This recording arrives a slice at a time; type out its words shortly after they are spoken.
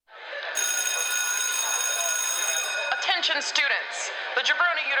Attention students, the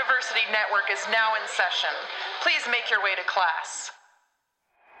Jabroni University Network is now in session. Please make your way to class.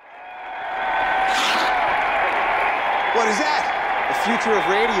 What is that? The future of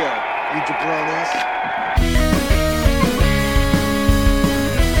radio, you jabronis.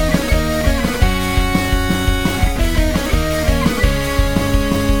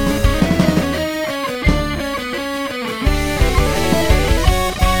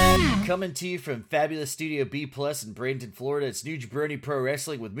 Coming to you from Fabulous Studio B Plus in Bradenton, Florida, it's New Jabroni Pro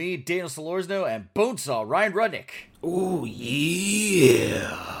Wrestling with me, Daniel Solorzano, and Bonesaw Ryan Rudnick. Ooh,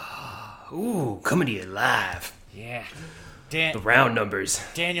 yeah. Ooh, coming to you live. Yeah. The round numbers.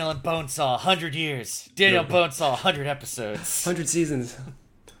 Daniel and Bonesaw, 100 years. Daniel and Bonesaw, 100 episodes. 100 seasons.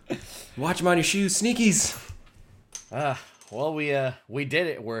 Watch them on your shoes, sneakies. Well, we did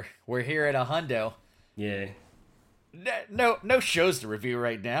it. We're here at a hundo. Yeah. No shows to review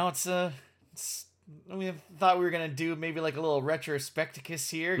right now. We thought we were gonna do maybe like a little retrospecticus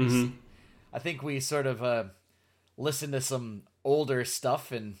here. Mm-hmm. I think we sort of listened to some older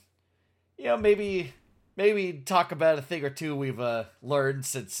stuff and maybe talk about a thing or two we've learned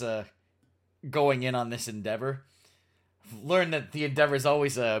since going in on this endeavor. I've learned that the endeavor is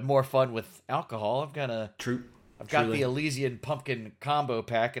always more fun with alcohol. I've got the Elysian Pumpkin combo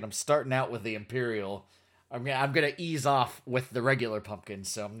pack, and I'm starting out with the Imperial. I'm gonna ease off with the regular pumpkin,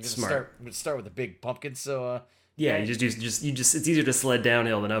 so I'm gonna start with the big pumpkin. So you just it's easier to sled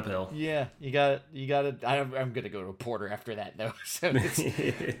downhill than uphill. Yeah, you got it. I'm gonna go to a porter after that though, so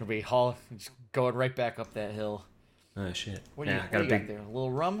it'll be just going right back up that hill. Oh shit! What do you got there? A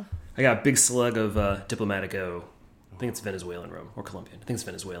little rum? I got a big slug of Diplomatico. I think it's Venezuelan rum or Colombian. I think it's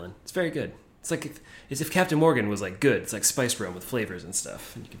Venezuelan. It's very good. It's like if Captain Morgan was like good. It's like spiced rum with flavors and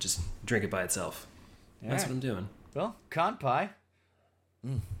stuff, and you could just drink it by itself. That's what I'm doing. Well, kanpai.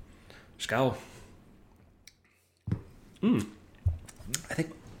 Skål. I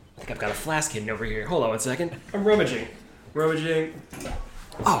think I've got a flask hidden over here. Hold on 1 second. I'm rummaging.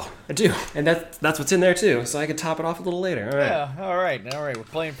 Oh, I do. And that's what's in there too, so I can top it off a little later. All right. Yeah, all right. We're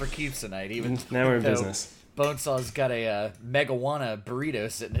playing for keeps tonight. Even now we're in business. Bonesaw's got a Megawana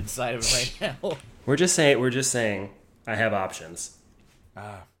burrito sitting inside of it right now. We're just saying I have options.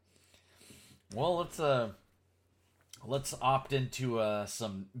 Well, let's opt into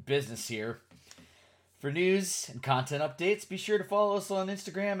some business here. For news and content updates, be sure to follow us on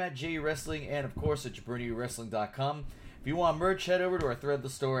Instagram at JUWrestling and, of course, at JabroniWrestling.com. If you want merch, head over to our Threadless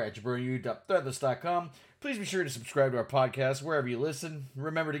store at JabroniU.threadless.com. Please be sure to subscribe to our podcast wherever you listen.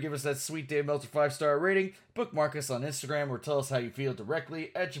 Remember to give us that sweet Dave Meltzer 5-star rating. Bookmark us on Instagram or tell us how you feel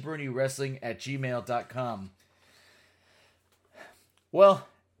directly at JabroniWrestling@gmail.com. Well,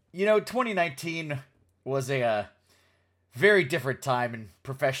 2019 was a very different time in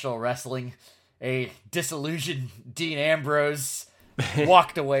professional wrestling. A disillusioned Dean Ambrose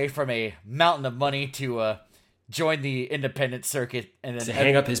walked away from a mountain of money to join the independent circuit and then to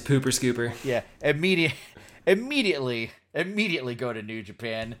hang up his pooper scooper. Yeah, immediately go to New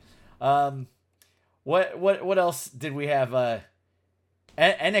Japan. What else did we have?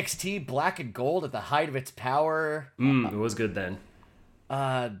 NXT Black and Gold at the height of its power. It was good then.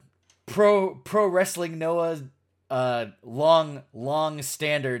 Pro Wrestling Noah, long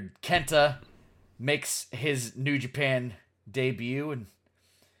standard Kenta makes his New Japan debut, and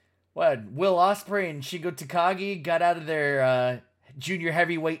Will Ospreay and Shingo Takagi got out of their junior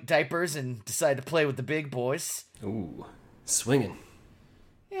heavyweight diapers and decided to play with the big boys. Ooh, swinging.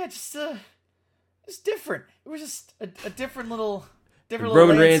 Yeah, just different. It was just a different little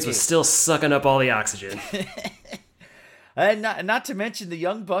Roman Reigns was still sucking up all the oxygen. And not to mention the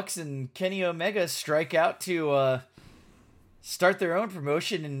Young Bucks and Kenny Omega strike out to start their own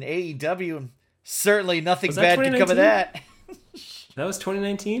promotion in AEW, and certainly nothing bad could come of that. That was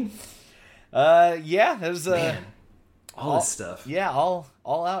 2019? Yeah, that was all this stuff. Yeah, all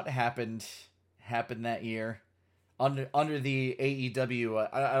out happened that year under the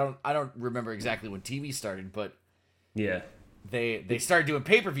AEW. I don't remember exactly when TV started, but yeah. They started doing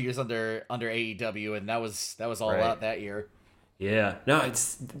pay-per-views under AEW, and that was all out that year. Yeah. No, I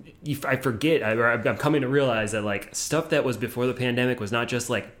forget. I'm coming to realize that like stuff that was before the pandemic was not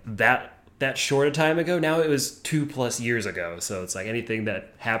just like that short a time ago. Now it was 2+ years ago. So it's like anything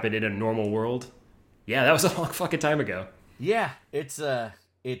that happened in a normal world. Yeah, that was a long fucking time ago. Yeah, it's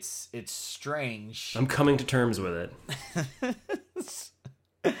strange. I'm coming to terms with it.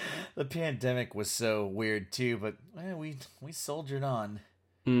 The pandemic was so weird too, but we soldiered on.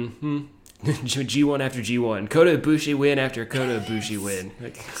 Mm-hmm. G1 after G1, Kota Ibushi win after Kota Ibushi win.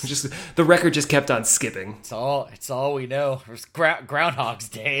 Like, the record just kept on skipping. It's all we know. It was Groundhog's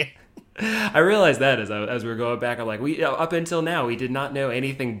Day. I realized that as we were going back, I'm like, up until now, we did not know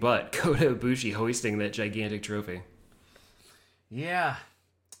anything but Kota Ibushi hoisting that gigantic trophy. Yeah,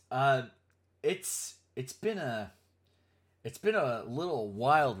 it's been a little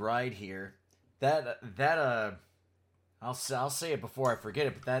wild ride here. I'll say it before I forget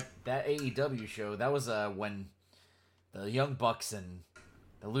it, but that AEW show, that was when the Young Bucks and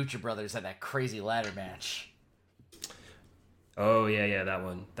the Lucha Brothers had that crazy ladder match. Oh yeah, that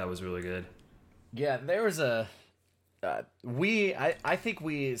one. That was really good. Yeah, there was I think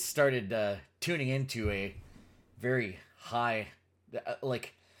we started tuning into a very high,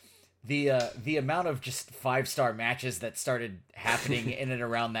 like the amount of just 5-star matches that started happening in and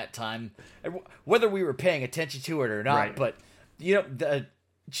around that time, whether we were paying attention to it or not. Right. But the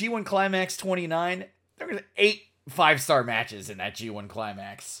G1 Climax 29, there was 8 5-star matches in that G1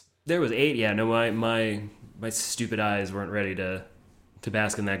 Climax. There was 8. Yeah, no, my stupid eyes weren't ready to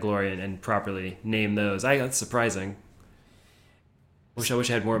bask in that glory and properly name those. That's surprising. I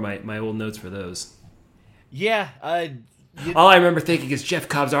wish I had more of my old notes for those. Yeah, all I remember thinking is Jeff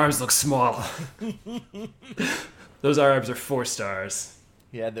Cobb's arms look small. Those arms are 4 stars.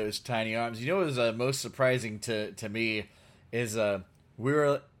 He had those tiny arms. You know what was most surprising to me is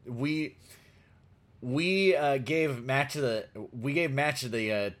we gave match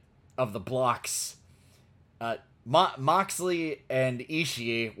of the blocks Moxley and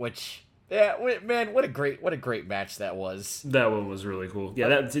Ishii, which man, what a great match that was. That one was really cool.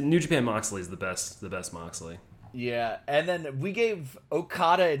 Yeah, New Japan Moxley is the best Moxley. Yeah, and then we gave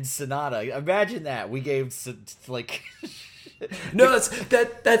Okada and Sonata. Imagine that. We gave like no, that's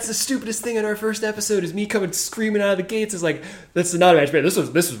the stupidest thing in our first episode is me coming screaming out of the gates. It's like, that's Sonata match, man. This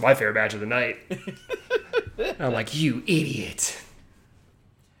was my favorite match of the night. I'm like, you idiot.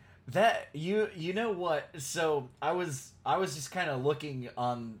 That you know what? So I was just kind of looking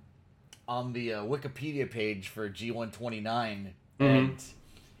on the Wikipedia page for G129, and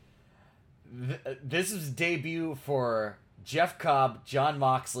this is debut for Jeff Cobb, Jon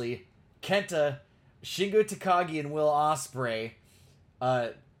Moxley, Kenta, Shingo Takagi, and Will Ospreay.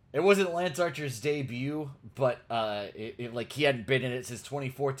 It wasn't Lance Archer's debut, but like he hadn't been in it since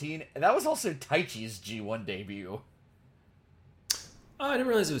 2014, and that was also Taichi's G1 debut. Oh, I didn't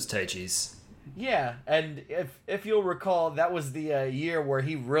realize it was Taichi's. Yeah, and if you'll recall, that was the year where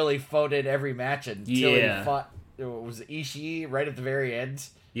he really folded every match until he fought. It was Ishii right at the very end.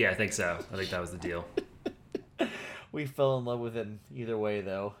 Yeah, I think so. I think that was the deal. We fell in love with him either way,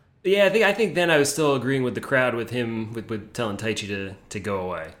 though. Yeah, I think then I was still agreeing with the crowd with him with telling Taichi to go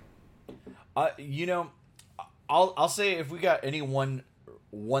away. I'll say if we got any one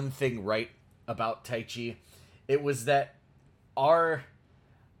thing right about Taichi, it was that our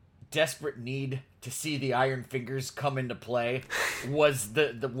desperate need to see the Iron Fingers come into play was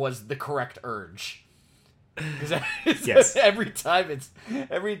the correct urge. Because yes. every time it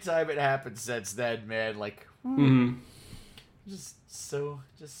happens since then, man, like just so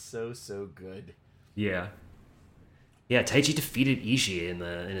good. Yeah. Yeah, Taichi defeated Ishii in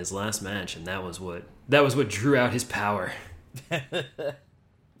his last match, and that was what drew out his power.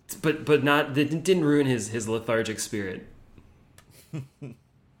 but it didn't ruin his lethargic spirit.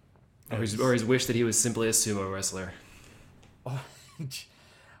 Or his wish that he was simply a sumo wrestler. Oh,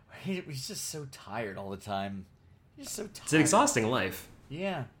 he's just so tired all the time. He's so tired. It's an exhausting life.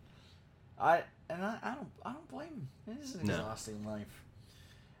 Yeah, I don't blame him. It is an exhausting life.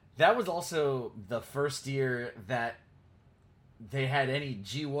 That was also the first year that they had any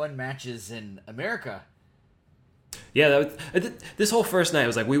G1 matches in America. Yeah, this whole first night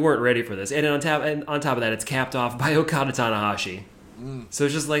was like we weren't ready for this, and on top of that, it's capped off by Okada Tanahashi. So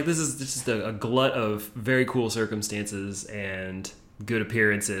it's just like this is just a glut of very cool circumstances and good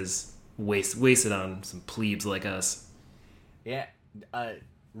appearances wasted on some plebes like us. Yeah,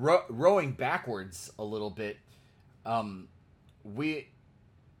 rowing backwards a little bit, doing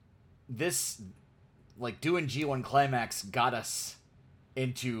G1 Climax got us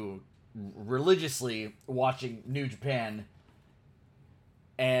into religiously watching New Japan,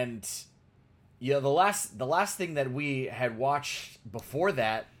 and the last thing that we had watched before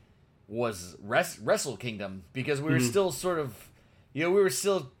that was Wrestle Kingdom, because we were still sort of, we were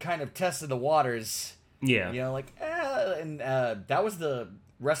still kind of testing the waters. Yeah. That was the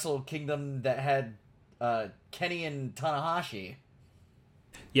Wrestle Kingdom that had Kenny and Tanahashi.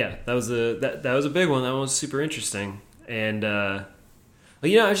 Yeah, that was a big one. That one was super interesting, and I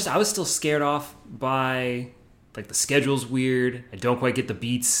was still scared off by like the schedule's weird. I don't quite get the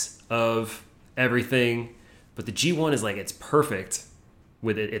beats of everything, but the G1 is like it's perfect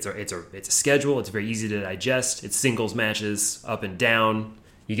with it. It's a schedule. It's very easy to digest. It's singles matches up and down.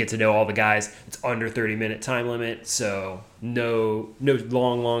 You get to know all the guys. It's under 30-minute time limit, so no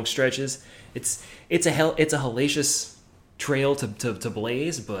long stretches. It's a hellacious trail to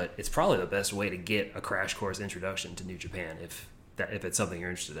blaze, but it's probably the best way to get a crash course introduction to New Japan if it's something you're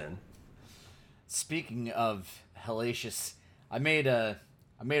interested in. Speaking of hellacious, I made a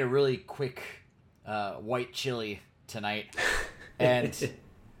really quick white chili tonight, and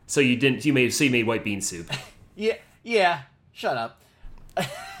so you made white bean soup. yeah. Shut up.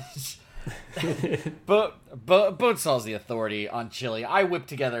 But Bonesaw's the authority on chili. I whipped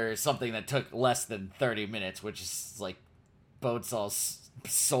together something that took less than 30 minutes, which is like Bonesaw's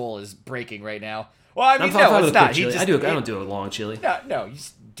soul is breaking right now. Well, I mean, no, it's not. I don't do a long chili. No, you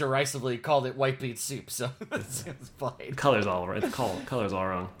just derisively called it white bean soup, so it's fine. Color's all right. Color's all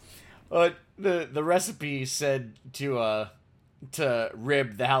wrong. The recipe said to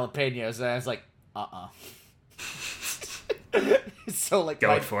rib the jalapenos, and I was like, So like,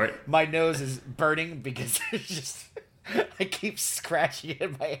 going for it. My nose is burning because it's just I keep scratching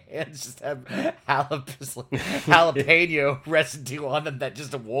it. My hands just have jalapeno residue on them that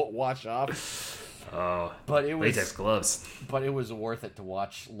just won't wash off. Oh, but it was latex gloves. But it was worth it to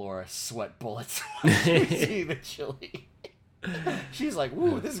watch Laura sweat bullets see the chili. She's like,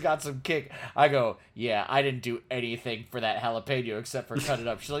 "Woo, this has got some kick." I go, "Yeah, I didn't do anything for that jalapeno except for cut it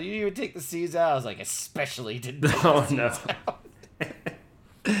up." She's like, "You didn't even take the seeds out." I was like, "Especially didn't." Take the seeds out.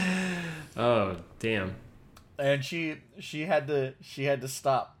 Oh, damn. And she had to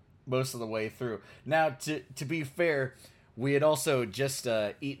stop most of the way through. Now, to be fair, we had also just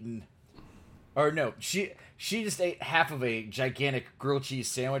eaten, or no, she just ate half of a gigantic grilled cheese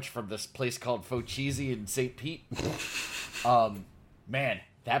sandwich from this place called Faux Cheesy in St. Pete. Man,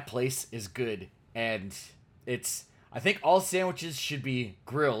 that place is good, and I think all sandwiches should be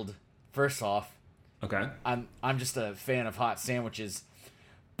grilled first off. Okay. I'm just a fan of hot sandwiches,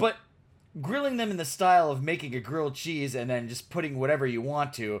 but grilling them in the style of making a grilled cheese and then just putting whatever you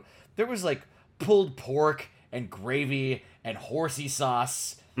want to. There was like pulled pork and gravy and horsey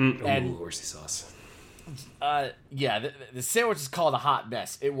sauce. Horsey sauce. Yeah, the sandwich is called a hot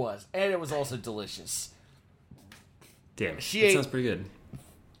mess. It was, and it was also delicious. Damn, that sounds pretty good.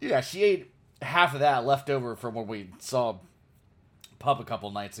 Yeah, she ate half of that left over from when we saw Pup a couple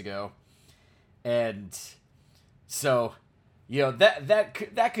nights ago. And so, you know,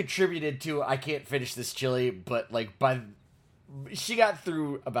 that contributed to I can't finish this chili, but like she got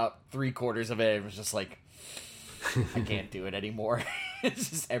through about 3/4 of it and was just like, I can't do it anymore.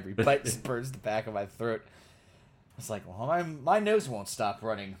 It's just every bite just burns the back of my throat. I was like, well, my nose won't stop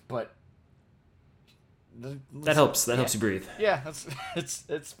running, but that helps. That helps you breathe. Yeah,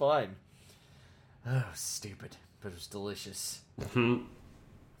 it's fine. Oh, stupid, but it was delicious. Mm-hmm.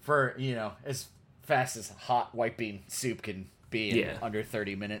 For, you know, as fast as hot white bean soup can be in under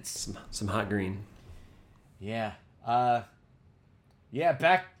 30 minutes. Some hot green. Yeah. Yeah,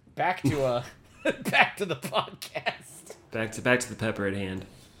 back to back to the podcast. Back to the pepper at hand.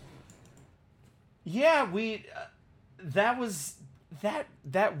 Yeah, we that was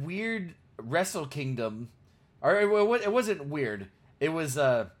that weird Wrestle Kingdom, or it wasn't weird. It was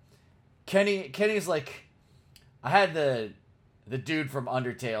Kenny's like, I had the dude from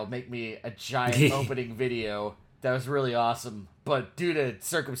Undertale make me a giant opening video that was really awesome, but due to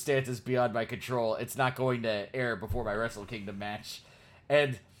circumstances beyond my control, it's not going to air before my Wrestle Kingdom match.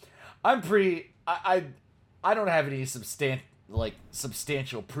 And I'm pretty I don't have any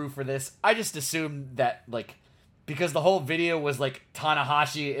substantial proof for this. I just assumed that, like, because the whole video was like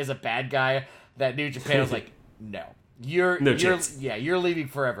Tanahashi is a bad guy, that New Japan was like, no. You're leaving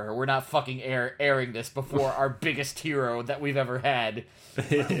forever. We're not fucking airing this before our biggest hero that we've ever had.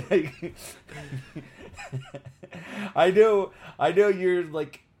 I know you're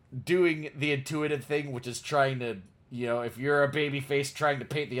like doing the intuitive thing, which is trying to, you know, if you're a babyface trying to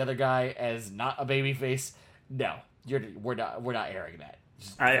paint the other guy as not a babyface, no, we're not airing that.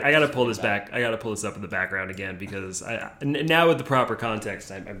 I gotta pull this back. I gotta pull this up in the background again because now with the proper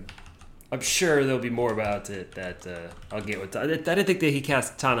context, I'm sure there'll be more about it that I'll get with. I didn't think that he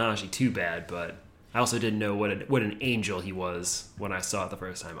cast Tanahashi too bad, but I also didn't know what an angel he was when I saw it the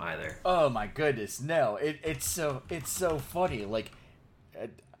first time either. Oh my goodness, no! It's so funny. Like,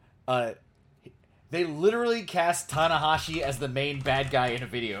 they literally cast Tanahashi as the main bad guy in a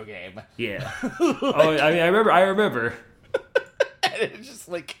video game. Yeah. I remember. And it's just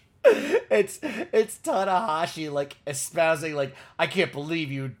like, it's Tanahashi like espousing like, I can't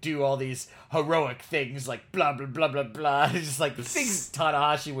believe you do all these heroic things like blah blah blah blah blah. It's just like things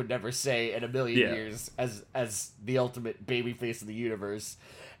Tanahashi would never say in a million years as the ultimate babyface of the universe.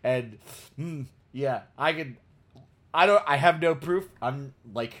 And yeah, I have no proof. I'm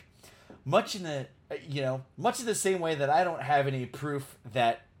like much in the same way that I don't have any proof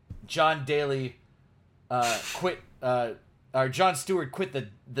that John Daly quit or Jon Stewart quit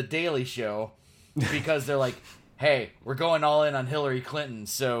the Daily Show because they're like, hey, we're going all in on Hillary Clinton,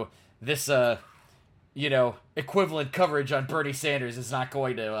 so this equivalent coverage on Bernie Sanders is not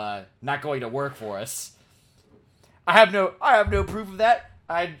going to work for us. I have no proof of that.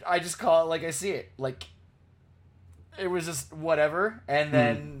 I just call it like I see it. Like, it was just whatever. And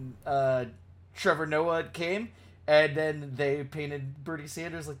then Trevor Noah came, and then they painted Bernie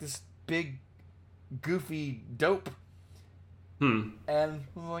Sanders like this big, goofy dope. And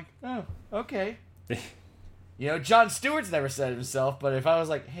I'm like, oh, okay. Jon Stewart's never said it himself, but if I was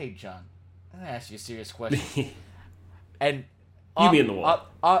like, hey, John, I'm going to ask you a serious question. And you be in the wall.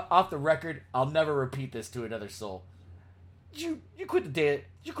 Off the record, I'll never repeat this to another soul. You quit the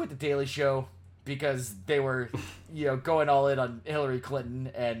Daily Show because they were, going all in on Hillary Clinton,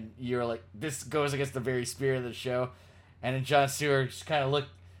 and you're like, this goes against the very spirit of the show. And then Jon Stewart just kind of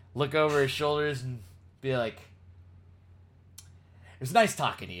look over his shoulders and be like, it was nice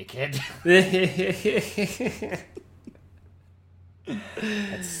talking to you, kid.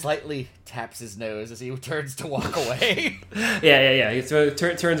 And slightly taps his nose as he turns to walk away. Yeah. He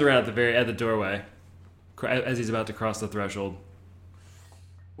turns around at the doorway as he's about to cross the threshold.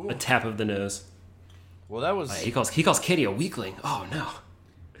 Ooh. A tap of the nose. Well, that was... He calls Kitty a weakling. Oh, no.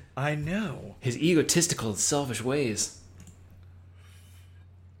 I know. His egotistical and selfish ways.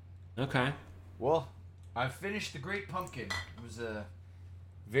 Okay. Well, I finished The Great Pumpkin. It was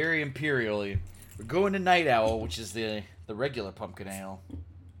very imperially. We're going to Night Owl, which is the regular pumpkin ale.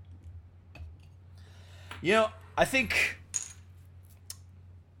 I think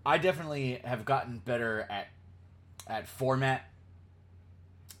I definitely have gotten better at format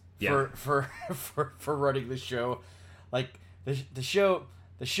for running the show. Like the show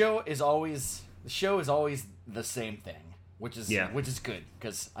is always the same thing, which is good,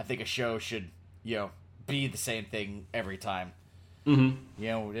 because I think a show should be the same thing every time.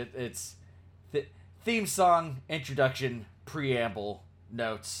 Mm-hmm. It's the theme song, introduction, preamble,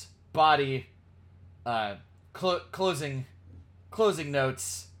 notes, body, closing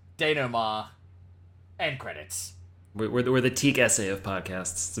notes, denouement, and credits. We're the teak essay of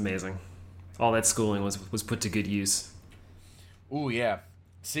podcasts. It's amazing. All that schooling was put to good use. Ooh, yeah.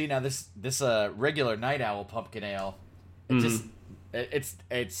 See, now this regular Night Owl pumpkin ale, it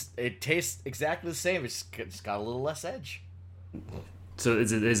tastes exactly the same. It's got a little less edge. So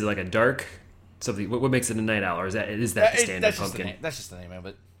is it like a dark something? What makes it a Night Owl, or is that the standard pumpkin? That's just the name of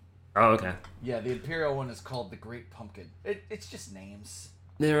it. Oh, okay. Yeah, the Imperial one is called the Great Pumpkin. It's just names.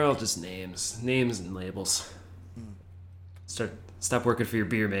 They're all just names and labels. Stop working for your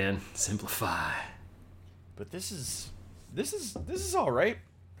beer, man. Simplify. But this is all right.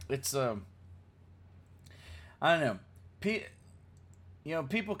 It's I don't know.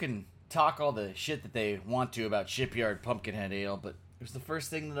 People can talk all the shit that they want to about Shipyard Pumpkinhead Ale, but it was the first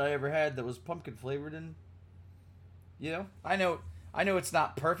thing that I ever had that was pumpkin flavored, and I know it's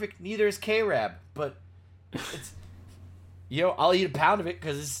not perfect. Neither is K-Rab, but it's I'll eat a pound of it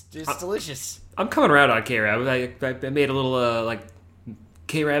because it's delicious. I'm coming around on K-Rab. I made a little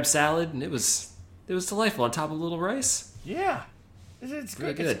K-Rab salad, and it was delightful on top of a little rice. Yeah, it's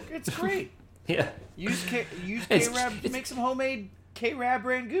really good. Good. It's great. Yeah. Use K-Rab to make some homemade K-Rab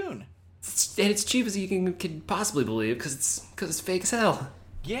Rangoon. And it's cheap as you can possibly believe because it's fake as hell.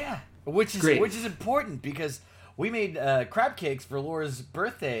 Yeah, which is important because we made crab cakes for Laura's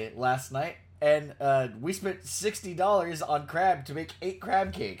birthday last night, and we spent $60 on crab to make 8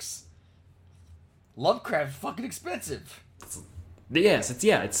 crab cakes. Lump crab's fucking expensive.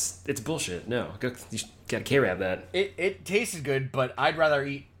 It's bullshit. No, you gotta K-Rab that. It tasted good, but I'd rather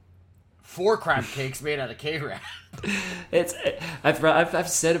eat 4 crab cakes made out of K-Rab. I've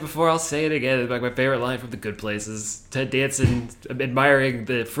said it before. I'll say it again. It's like my favorite line from The Good Place is Ted Danson admiring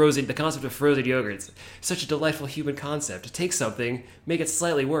the concept of frozen yogurt. It's such a delightful human concept. To take something, make it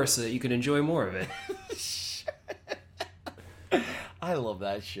slightly worse so that you can enjoy more of it. I love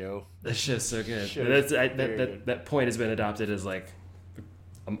that show. That show's so good. That point has been adopted as like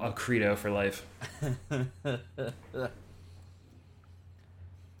a credo for life.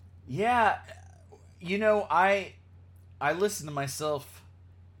 Yeah, I listened to myself.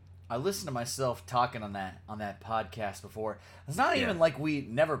 Talking on that podcast before. It's not even like we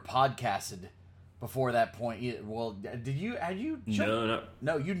never podcasted before that point either. Well, had you?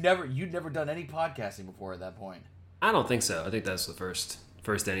 No, you'd never done any podcasting before at that point. I don't think so. I think that's the first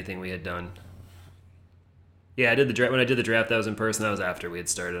anything we had done. Yeah, I did the draft. When I did the draft, that was in person. That was after we had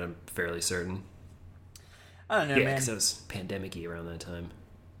started. I'm fairly certain. I don't know, Yeah, man. because it was pandemic-y around that time.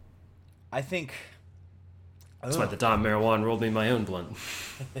 I think That's why the Dom Marijuana rolled me my own blunt.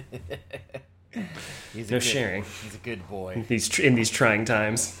 No sharing. He's a good boy. In these trying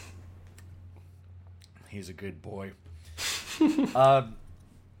times. He's a good boy.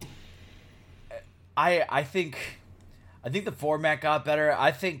 I think the format got better.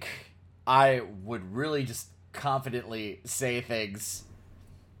 I think I would really just confidently say things.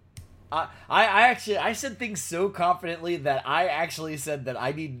 I said things so confidently that I actually said that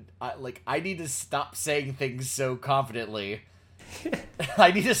I need to stop saying things so confidently.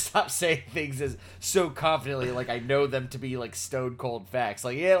 I need to stop saying things as so confidently, like I know them to be like stone cold facts.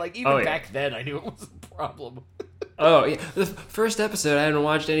 Like even back then, I knew it was a problem. Oh yeah, the first episode I hadn't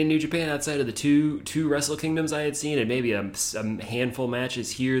watched any New Japan outside of the two Wrestle Kingdoms I had seen, and maybe a handful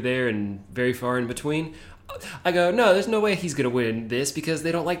matches here, there, and very far in between. I go, no, there's no way he's gonna win this because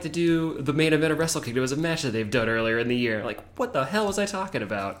they don't like to do the main event of Wrestle Kingdom as a match that they've done earlier in the year. Like, what the hell was I talking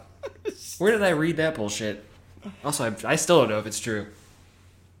about? Where did I read that bullshit? Also, I still don't know if it's true.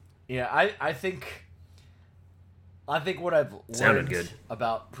 Yeah, I think what I've Sounded learned good.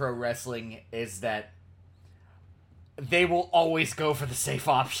 about pro wrestling is that they will always go for the safe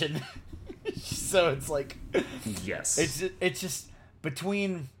option. So it's like, Yes. it's just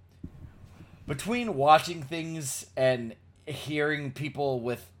between watching things and hearing people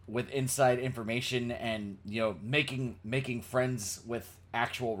with inside information and, you know, making friends with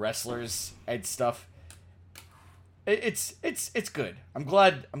actual wrestlers and stuff. It's good. I'm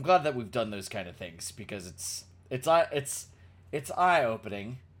glad that we've done those kind of things because it's eye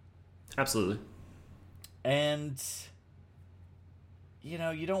opening. Absolutely. And you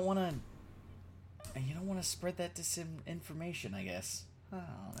know, you don't want to spread that disinformation, I guess. I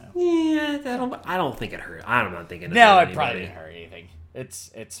don't know. Yeah, I don't think it hurt. I'm not thinking. No, it probably didn't hurt anything.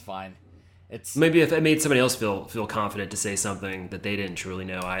 It's fine. It's maybe if it made somebody else feel confident to say something that they didn't truly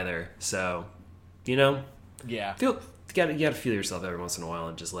know either. So, you know, yeah. you gotta feel yourself every once in a while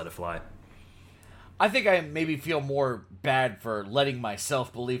and just let it fly. I think I maybe feel more bad for letting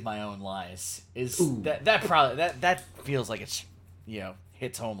myself believe my own lies. That feels like it's, you know,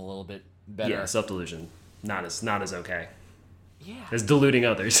 hits home a little bit better. Yeah, self delusion, not as okay. Yeah. As deluding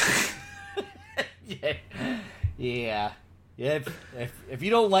others. Yeah. If you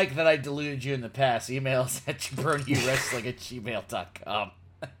don't like that I deluded you in the past, email us at jabroniwrestling@gmail.com.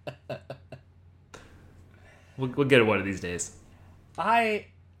 We'll get it one of these days. I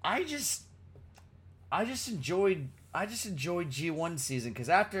just enjoyed G1 season because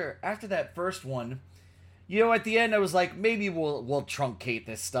after that first one, you know, at the end I was like, maybe we'll truncate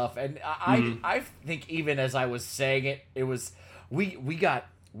this stuff, and I think even as I was saying it, it was we got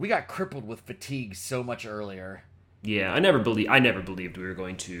crippled with fatigue so much earlier. Yeah, I never believed we were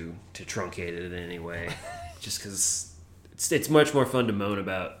going to truncate it in any way, just because it's much more fun to moan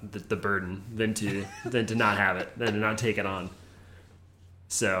about the burden than to not have it, than to not take it on.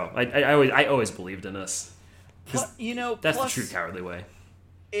 So I always believed in us. You know, that's the true cowardly way.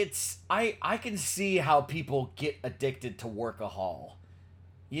 It's I can see how people get addicted to workahol.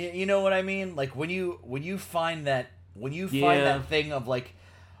 You know what I mean? Like when you find that that thing of like,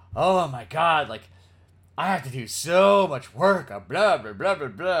 oh my god, like I have to do so much work, blah blah blah blah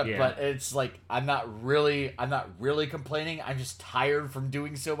blah. Yeah. But it's like I'm not really complaining. I'm just tired from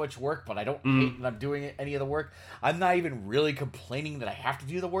doing so much work, but I don't hate that I'm doing any of the work. I'm not even really complaining that I have to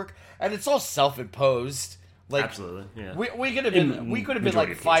do the work, and it's all self-imposed. Like, absolutely, yeah. We could have been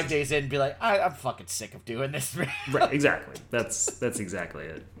like 5 days in and be like, I'm fucking sick of doing this. Right, exactly. That's exactly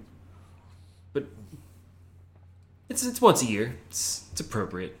it. But it's once a year. It's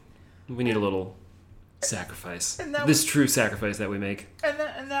appropriate. We need a little sacrifice. This true sacrifice that we make.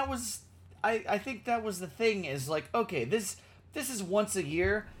 And that was I think that was the thing is like, okay, this is once a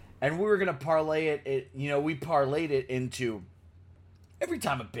year, and we were gonna parlay it. You know, we parlayed it into every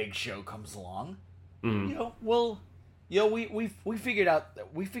time a big show comes along. You know, we figured out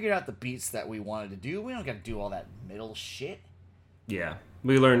the beats that we wanted to do. We don't got to do all that middle shit. Yeah,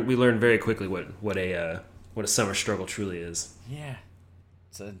 we learned very quickly what a summer struggle truly is. Yeah,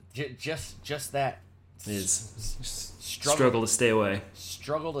 so just that is struggle to stay away.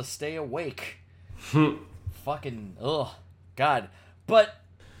 Struggle to stay awake. Fucking God, but.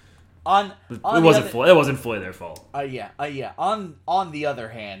 It wasn't fully their fault. Yeah. On the other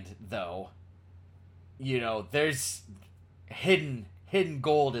hand, though, you know, there's hidden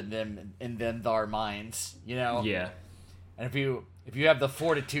gold in them our minds, you know. Yeah. And if you have the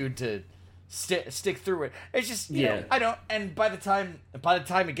fortitude to stick through it, it's just you know, I don't. And by the time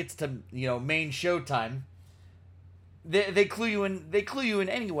it gets to, you know, main show time, they clue you in. They clue you in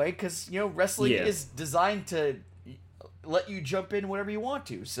anyway, because wrestling is designed to let you jump in whenever you want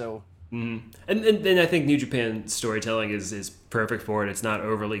to. So. Mm-hmm. And I think New Japan storytelling is perfect for it. It's not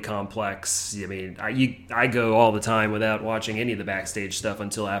overly complex. I mean, I go all the time without watching any of the backstage stuff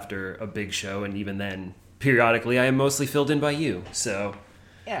until after a big show, and even then, periodically, I am mostly filled in by you. So,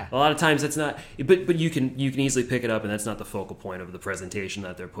 yeah, a lot of times that's not. But you can easily pick it up, and that's not the focal point of the presentation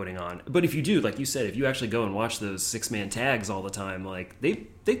that they're putting on. But if you do, like you said, if you actually go and watch those 6-man tags all the time, like they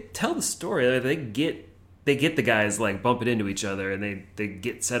tell the story. They get the guys like bumping into each other, and they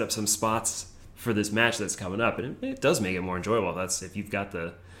get set up some spots for this match that's coming up, and it does make it more enjoyable. If you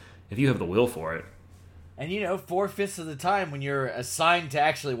have the will for it. And 4/5 of the time when you're assigned to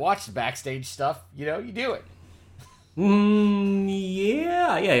actually watch the backstage stuff, you do it.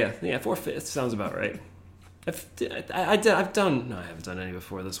 Yeah. 4/5 sounds about right. I haven't done any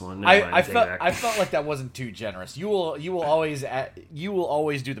before this one. I felt like that wasn't too generous. You will always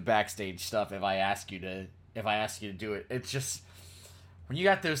do the backstage stuff if I ask you to do it. It's just when you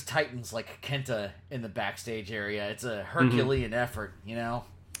got those titans like Kenta in the backstage area, it's a Herculean effort,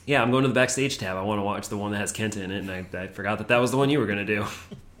 Yeah, I'm going to the backstage tab. I want to watch the one that has Kenta in it, and I forgot that was the one you were going to do.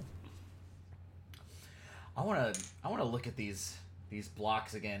 I want to look at these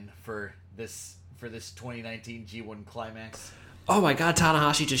blocks again for this 2019 G1 Climax. Oh my god,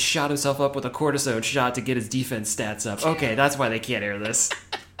 Tanahashi just shot himself up with a cortisone shot to get his defense stats up. Okay, that's why they can't air this.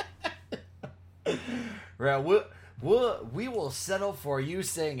 Right, we will settle for you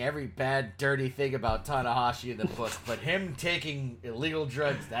saying every bad, dirty thing about Tanahashi in the book, but him taking illegal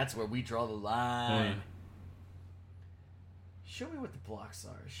drugs, that's where we draw the line. Show me what the blocks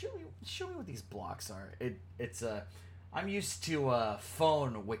are. Show me what these blocks are. I'm used to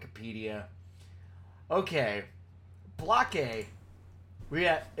phone Wikipedia. Okay, Block A, we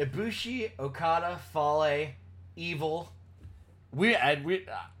got Ibushi, Okada, Fale, Evil.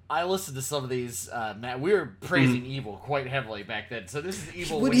 I listened to some of these. We were praising Evil quite heavily back then. So this is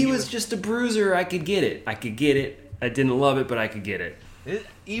Evil. When he was just a bruiser, I could get it. I didn't love it, but I could get it.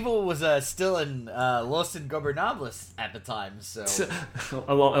 Evil was still in Los Ingobernables at the time. So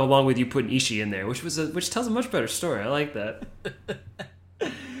along with you putting Ishii in there, which tells a much better story. I like that.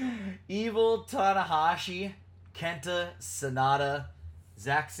 Evil, Tanahashi, Kenta, Sonata,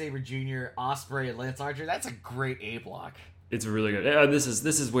 Zack Sabre Jr., Ospreay, and Lance Archer. That's a great A block. It's really good. This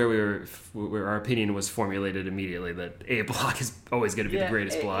is where our opinion was formulated immediately that A block is always going to be the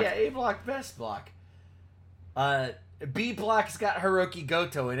greatest block. Yeah, A block, best block. B block's got Hiroki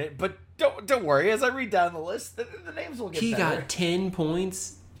Goto in it, but don't worry. As I read down the list, the names will get better. He got 10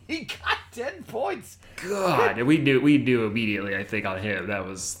 points. He got 10 points. God, we do immediately. I think on him. That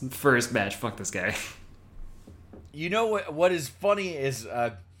was the first match. Fuck this guy. You know what is funny is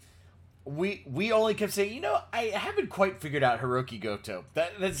we only kept saying, I haven't quite figured out Hiroki Goto.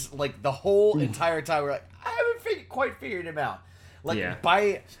 That's like the whole entire time we're like, I haven't quite figured him out. Like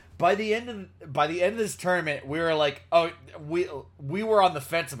by the end of this tournament, we were like, oh, we were on the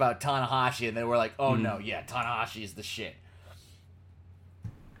fence about Tanahashi, and then we're like, oh no, yeah, Tanahashi is the shit.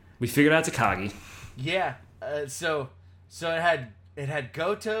 We figured out Takagi. Yeah, so it had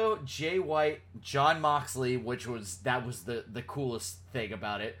Goto, Jay White, Jon Moxley, that was the coolest thing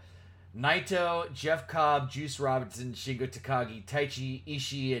about it. Naito, Jeff Cobb, Juice Robinson, Shingo Takagi, Taichi,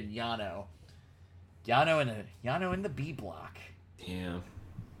 Ishii, and Yano. Yano in the B block. Yeah.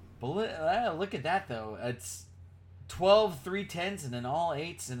 But look at that though. It's 12 3-10s and then all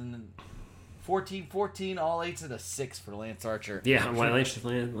 8s and 14 all 8s and a 6 for Lance Archer. Yeah, Lance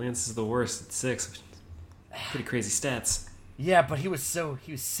is the worst at 6. Pretty crazy stats. Yeah, but he was so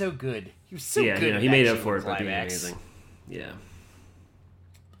good. He was so good. Yeah, he made up for it by being amazing. Yeah.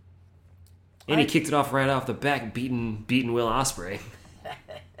 And he kicked it off right off the back, beating Will Ospreay.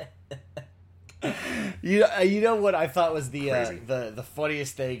 You know what I thought was the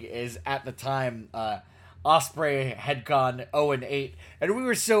funniest thing is at the time Ospreay had gone 0-8, and we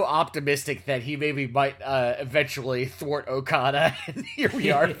were so optimistic that he maybe might eventually thwart Okada, and here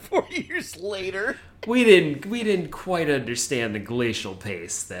we are 4 years later. We didn't quite understand the glacial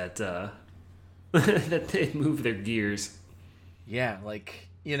pace that that they move their gears. Yeah,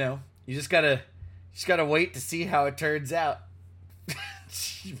 you just gotta wait to see how it turns out.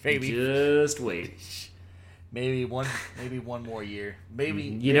 Maybe just wait. Maybe one more year.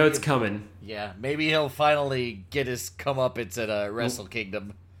 Maybe it's coming. Yeah, maybe he'll finally get his comeuppance at Wrestle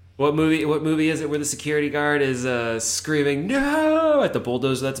Kingdom. What movie is it where the security guard is screaming no at the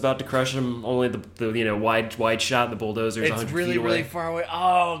bulldozer that's about to crush him? Only the wide shot and the bulldozer's 100 feet away. It's really far away.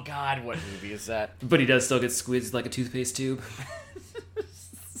 Oh God, what movie is that? But he does still get squeezed like a toothpaste tube.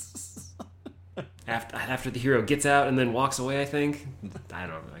 after the hero gets out and then walks away. I think. I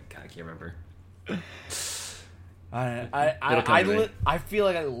don't know. I can't remember. I feel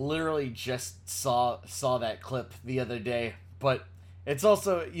like I literally just saw that clip the other day, but it's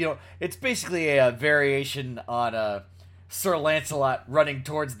also, it's basically a variation on Sir Lancelot running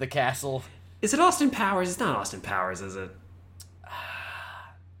towards the castle. Is it Austin Powers? It's not Austin Powers, is it?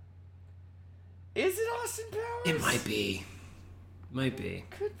 Is it Austin Powers? It might be.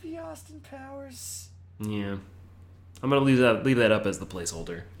 Could be Austin Powers. Yeah. I'm gonna leave that up as the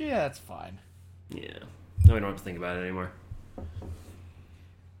placeholder. Yeah, that's fine. Yeah. No, we don't have to think about it anymore.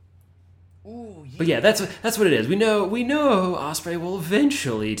 Ooh, yeah. But yeah, that's what it is. We know Ospreay will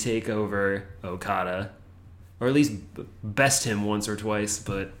eventually take over Okada, or at least best him once or twice.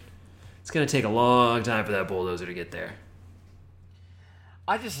 But it's gonna take a long time for that bulldozer to get there.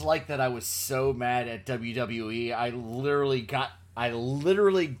 I just like that I was so mad at WWE. I literally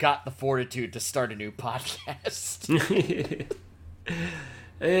got the fortitude to start a new podcast.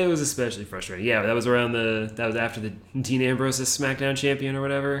 It was especially frustrating. Yeah, that was after the Dean Ambrose is SmackDown champion or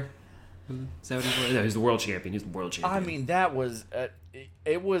whatever. Is that what he was? No, he's the world champion. He's the world champion. I mean, that was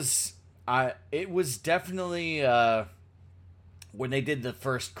it was definitely when they did the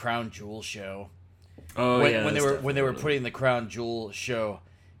first Crown Jewel show. Oh, when they were putting the Crown Jewel show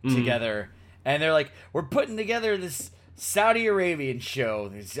together, and they're like, we're putting together this Saudi Arabian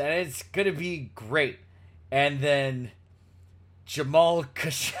show, and it's gonna be great. And then Jamal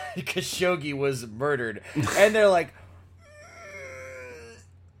Khashoggi was murdered, and they're like,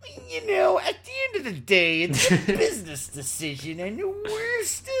 at the end of the day, it's a business decision, and we're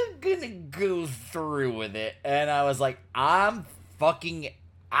still gonna go through with it. And I was like, I'm fucking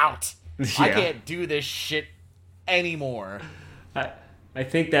out. Yeah. I can't do this shit anymore. I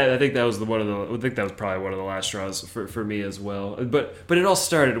think that was probably one of the last straws for me as well. But it all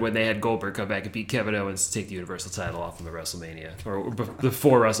started when they had Goldberg come back and beat Kevin Owens to take the Universal title off him at WrestleMania, or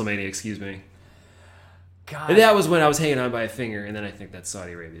before WrestleMania, excuse me. God, and that was when I was hanging on by a finger, and then I think that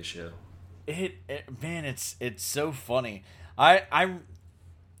Saudi Arabia show. Man, it's so funny. I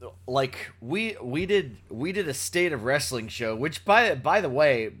like we did a State of Wrestling show, which by the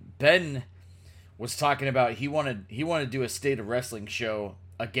way, Ben was talking about he wanted to do a State of Wrestling show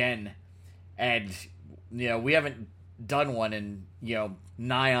again, and we haven't done one in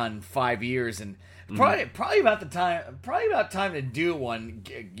nigh on 5 years, and probably about time to do one.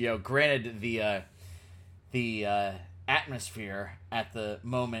 Granted the atmosphere at the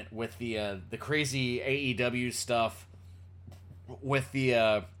moment with the crazy AEW stuff, with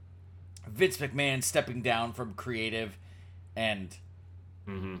the Vince McMahon stepping down from creative, and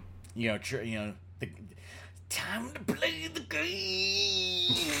the time to play the game.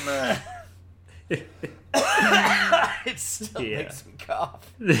 It still makes me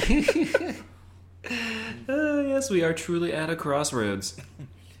cough. Yes, we are truly at a crossroads.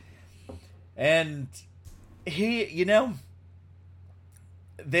 And he,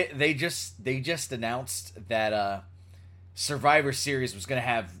 they just announced that Survivor Series was going to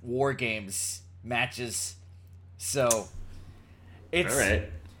have War Games matches. So it's all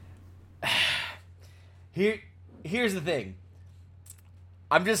right. Here's the thing.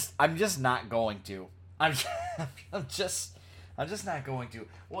 I'm just not going to. I'm just not going to.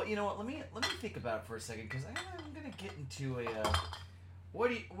 Well, you know what? Let me think about it for a second, because I'm gonna get into a. What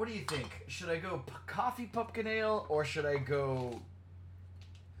do you think? Should I go coffee pumpkin ale, or should I go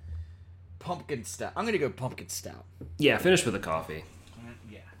pumpkin stout? I'm gonna go pumpkin stout. Yeah, finish with a coffee.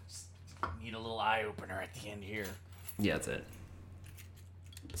 Yeah, just need a little eye opener at the end here. Yeah, that's it.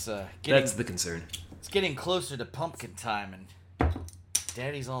 It's that's the concern. It's getting closer to pumpkin time, and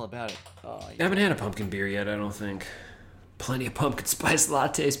Daddy's all about it. Oh, yeah. I haven't had a pumpkin beer yet, I don't think. Plenty of pumpkin spice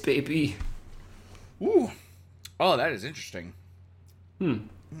lattes, baby. Ooh. Oh, that is interesting.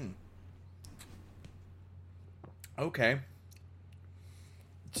 Okay.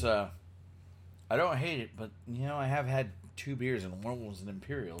 It's I don't hate it, but I have had 2 beers, and one was an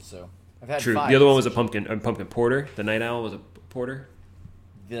Imperial, so I've had True. 5. The other one was a pumpkin porter. The Night Owl was a porter.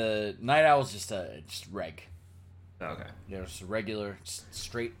 The Night Owl was just reg. Oh, okay. Just a regular,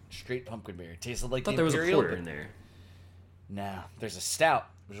 straight pumpkin beer. It tasted like I thought the there was Imperial. a porter in there. Nah, there's a stout,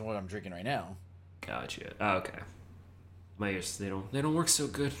 which is what I'm drinking right now. Gotcha. Oh, okay. My ears, they don't work so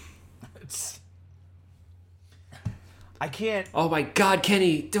good. I can't. Oh my God,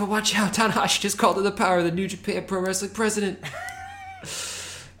 Kenny! Watch out! Tanahashi just called to the power of the New Japan Pro Wrestling president.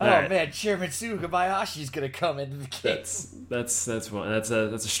 Right. Man, Chairman Suga Bayashi's gonna come into the case. That's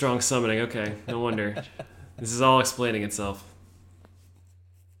a strong summoning. Okay, no wonder. This is all explaining itself.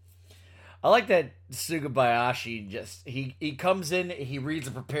 I like that Sugabayashi he comes in, he reads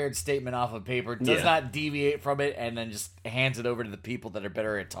a prepared statement off of paper, does not deviate from it, and then just hands it over to the people that are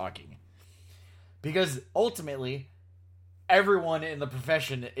better at talking. Because ultimately, everyone in the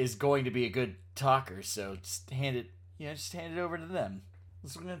profession is going to be a good talker, so just hand it over to them.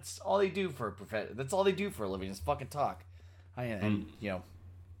 That's all they do for a profession. That's all they do for a living is fucking talk, and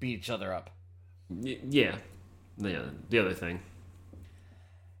beat each other up. Yeah, the other thing.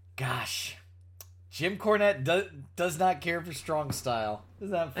 Gosh, Jim Cornette does not care for strong style.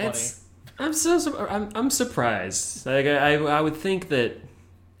 Isn't that funny? I'm surprised. Like I would think that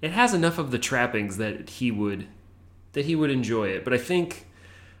it has enough of the trappings that he would enjoy it, but I think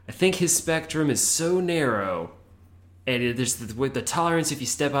his spectrum is so narrow, and there's the tolerance if you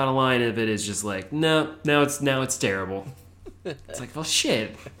step out of line of it is just like now it's terrible. It's like, well,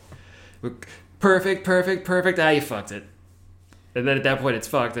 shit, perfect. Ah, you fucked it. And then at that point, it's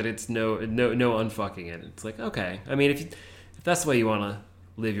fucked, and it's no unfucking it. It's like, okay. I mean, if that's the way you want to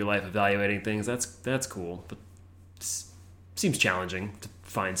live your life, evaluating things, that's cool. But it seems challenging to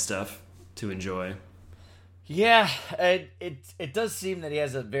find stuff to enjoy. Yeah, it does seem that he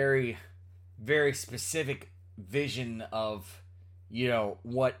has a very, very specific vision of,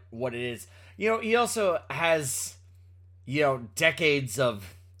 what it is. He also has, decades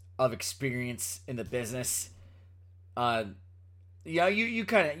of experience in the business. Yeah, you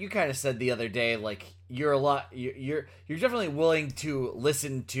kind of said the other day, like, you're definitely willing to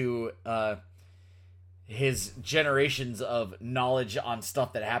listen to his generations of knowledge on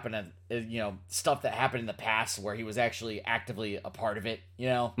stuff that happened stuff that happened in the past where he was actually actively a part of it,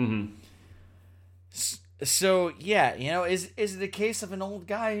 Mm-hmm. So yeah, is it a case of an old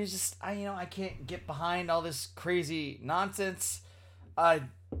guy who's just I can't get behind all this crazy nonsense? I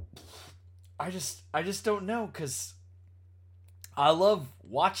just don't know, because I love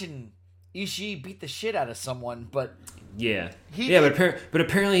watching Ishii beat the shit out of someone, but but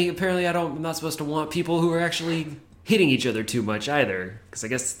apparently I'm not supposed to want people who are actually hitting each other too much either, because I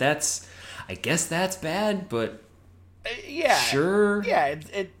guess that's bad. But sure,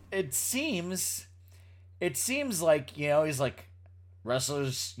 it seems like he's like,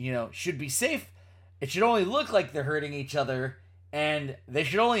 wrestlers should be safe. It should only look like they're hurting each other. And they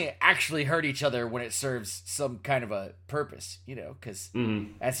should only actually hurt each other when it serves some kind of a purpose, because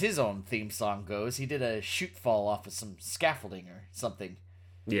as his own theme song goes, he did a shoot fall off of some scaffolding or something.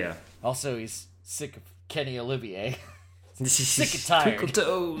 Yeah. Also, he's sick of Kenny Olivier. Sick and tired.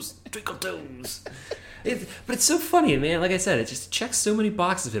 Twinkle toes. But it's so funny, man. Like I said, it just checks so many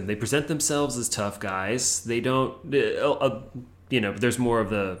boxes of him. They present themselves as tough guys. They don't... there's more of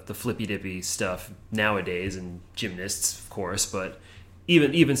the flippy-dippy stuff nowadays, and gymnasts, of course, but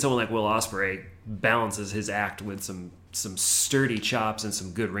even someone like Will Ospreay balances his act with some sturdy chops and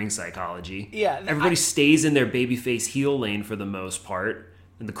some good ring psychology. Yeah. Everybody stays in their babyface heel lane for the most part,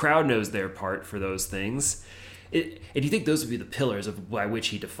 and the crowd knows their part for those things. And you think those would be the pillars by which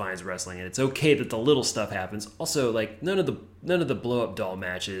he defines wrestling, and it's okay that the little stuff happens. Also, like, none of the blow up doll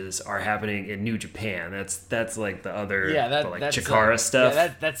matches are happening in New Japan. That's like the other that's Chikara stuff.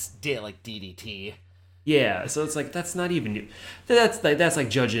 Yeah, that's like DDT. Yeah, so it's like that's not even that's like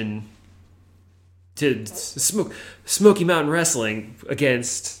judging to Smoky Mountain Wrestling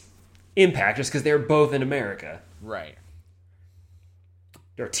against Impact just because they're both in America, right?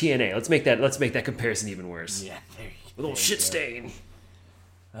 Or TNA. Let's make that comparison even worse. Yeah, with old shit stain.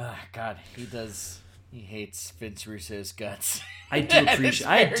 God, he hates Vince Russo's guts. I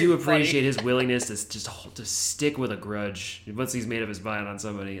do appreciate his willingness to stick with a grudge once he's made up his mind on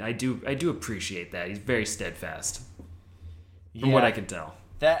somebody. I do appreciate that. He's very steadfast, from what I can tell.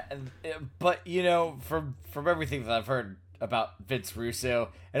 But from everything that I've heard about Vince Russo,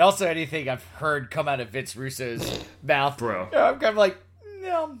 and also anything I've heard come out of Vince Russo's mouth, bro, I'm kind of like,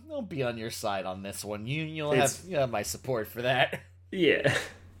 no, I'll be on your side on this one. You'll have my support for that. Yeah,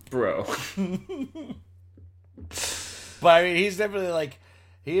 bro. But I mean, he's definitely like,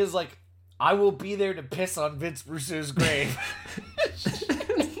 I will be there to piss on Vince Russo's grave.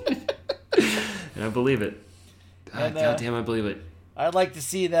 And I believe it. God damn, I believe it. I'd like to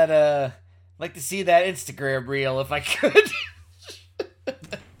see that. Instagram reel if I could.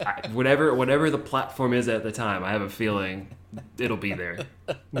 Whatever the platform is at the time, I have a feeling it'll be there.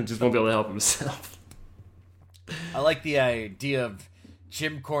 He just won't be able to help himself. I like the idea of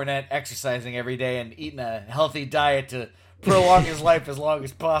Jim Cornette exercising every day and eating a healthy diet to prolong his life as long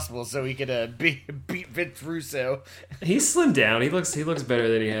as possible, so he could beat Vince Russo. He's slimmed down. He looks better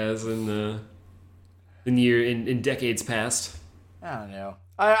than he has in decades past. I don't know.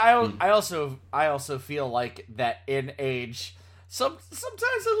 I also feel like that in age, sometimes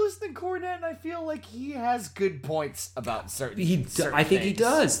I listen to Cornette and I feel like he has good points about certain I think he things.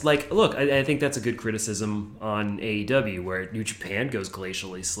 does. Like, look, I think that's a good criticism on AEW, where New Japan goes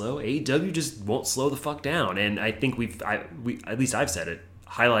glacially slow. AEW just won't slow the fuck down, and I think we at least I've said it,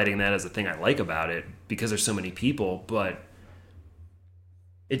 highlighting that as a thing I like about it because there's so many people, but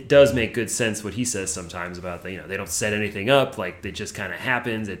it does make good sense what he says sometimes about they don't set anything up, like it just kind of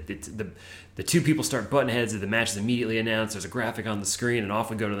happens. The two people start butting heads, the match is immediately announced, there's a graphic on the screen, and off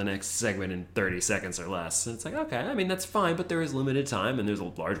we go to the next segment in 30 seconds or less. And it's like, okay, I mean, that's fine, but there is limited time, and there's a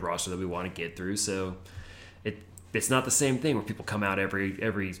large roster that we want to get through, so it's not the same thing where people come out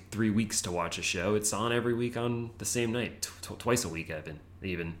every 3 weeks to watch a show. It's on every week on the same night, twice a week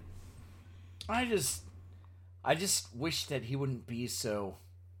even. I just wish that he wouldn't be so,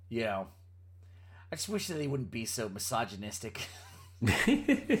 I just wish that he wouldn't be so misogynistic.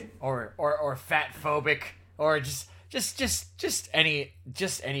 or fat phobic, or just any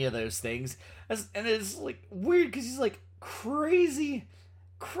of those things. And it's like weird because he's like crazy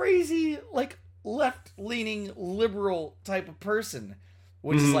like left-leaning liberal type of person,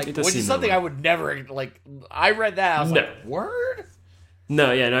 which is something I would never like. I read that, I was like, word.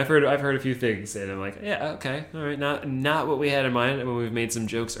 No, yeah, and I've heard a few things, and I'm like, yeah, okay, all right, not what we had in mind when we've made some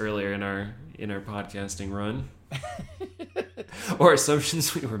jokes earlier in our podcasting run. Or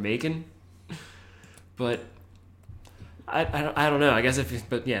assumptions we were making, but I don't know. I guess if you're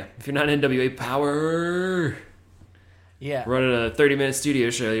not NWA Power, running a 30-minute studio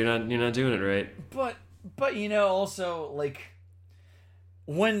show, you're not doing it right. But also like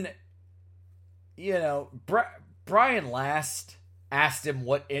when Brian Last asked him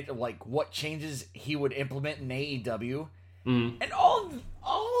what changes he would implement in AEW, and all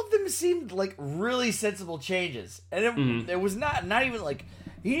of them seemed like really sensible changes, and it was not even like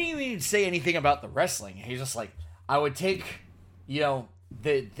he didn't even say anything about the wrestling. He's just like, I would take the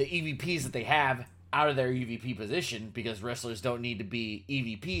EVPs that they have out of their EVP position because wrestlers don't need to be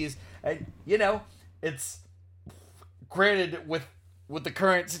EVPs, and it's granted with the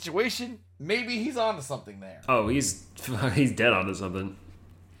current situation, maybe he's onto something there. Oh, he's dead onto something.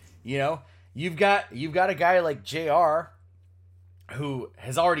 You've got a guy like JR who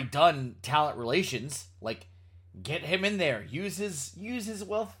has already done talent relations. Like, get him in there. Use his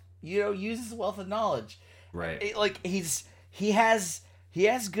wealth. Use his wealth of knowledge. Right. He has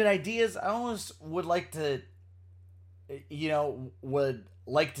good ideas. I almost would like to,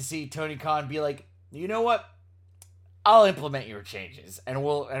 see Tony Khan be like, you know what? I'll implement your changes, and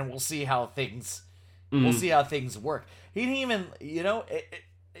we'll see how things work. He didn't even he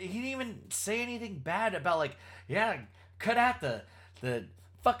didn't even say anything bad about like, cut out the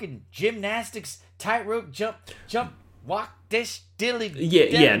fucking gymnastics, tightrope, jump, walk, dish, dilly.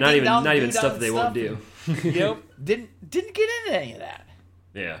 Yeah, not even stuff they won't do. Didn't get into any of that.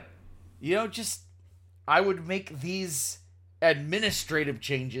 Yeah. Just I would make these administrative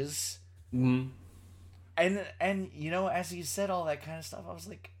changes. Mm-hmm. And as you said all that kind of stuff, I was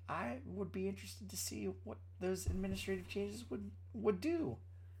like, I would be interested to see what those administrative changes would do.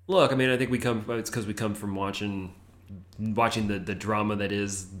 Look, I mean, I think it's because we come from watching the drama that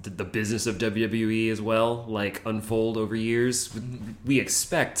is the business of WWE as well, like, unfold over years. We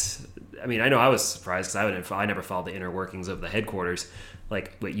expect. I mean, I know I was surprised because I never followed the inner workings of the headquarters.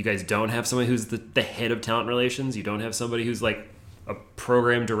 Like, wait, you guys don't have somebody who's the head of talent relations? You don't have somebody who's like a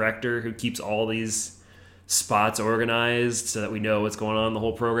program director who keeps all these spots organized so that we know what's going on in the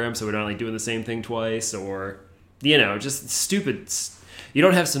whole program, so we're not like doing the same thing twice, or just stupid. You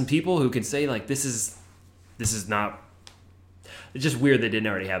don't have some people who can say like, this is not. It's just weird they didn't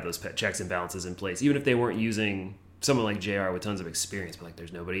already have those checks and balances in place, even if they weren't using someone like JR with tons of experience. But like,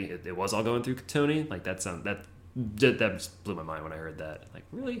 there's nobody. It was all going through Tony. Like, that just blew my mind when I heard that. Like,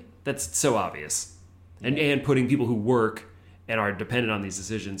 really? That's so obvious. And putting people who work and are dependent on these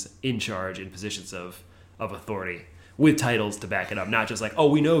decisions in charge in positions of authority with titles to back it up, not just like, oh,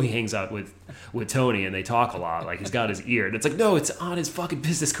 we know he hangs out with Tony and they talk a lot, like he's got his ear. And it's like, no, it's on his fucking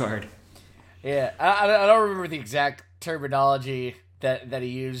business card. Yeah, I don't remember the exact terminology that he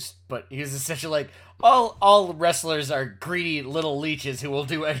used, but he was essentially like, all wrestlers are greedy little leeches who will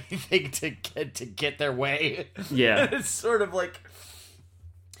do anything to get their way. Yeah. It's sort of like,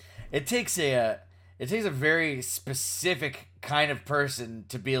 it takes a very specific kind of person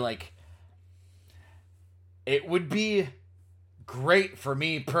to be like, it would be great for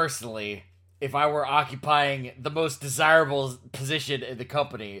me personally if I were occupying the most desirable position in the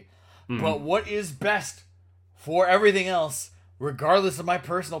company. Mm-hmm. But what is best for everything else, regardless of my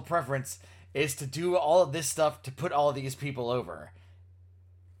personal preference, is to do all of this stuff to put all of these people over.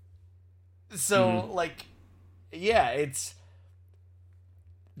 So, it's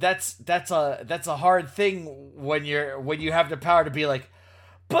that's a hard thing when you have the power to be like,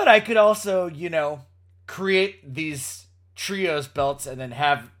 but I could also, create these trios belts and then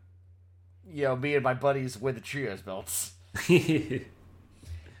have, me and my buddies win the trios belts. Is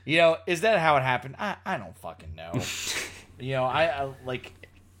that how it happened? I don't fucking know. I like,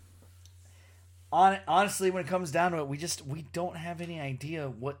 honestly, when it comes down to it, we don't have any idea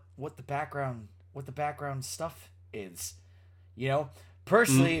what the background stuff is.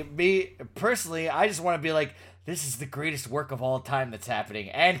 Personally, I just want to be like, this is the greatest work of all time that's happening,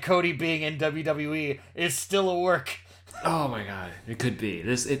 and Cody being in WWE is still a work. Oh my god, it could be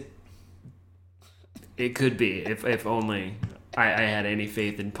it could be if only I had any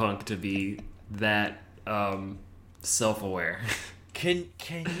faith in Punk to be that self-aware. Can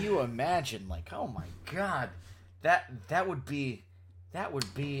you imagine? Like, oh my god, that would be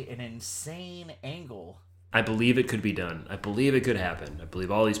an insane angle. I believe it could be done. I believe it could happen. I believe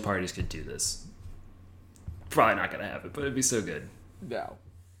all these parties could do this. Probably not gonna happen, but it'd be so good. No.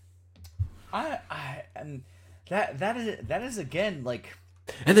 And that is again like.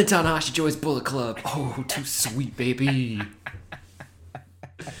 And then Tanahashi joins Bullet Club. Oh, too sweet, baby.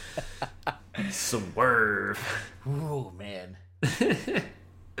 Swerve. Ooh, man.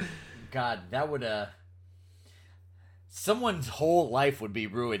 God, that would someone's whole life would be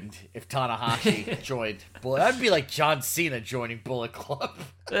ruined if Tanahashi joined Bullet. That'd be like John Cena joining Bullet Club.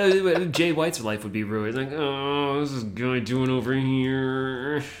 Jay White's life would be ruined. Like, oh, what's this guy doing over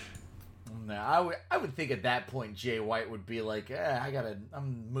here? No, I would think at that point Jay White would be like,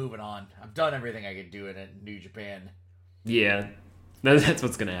 I'm moving on. I've done everything I could do in New Japan. Yeah. That's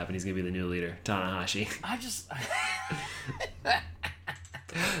what's gonna happen. He's gonna be the new leader, Tanahashi.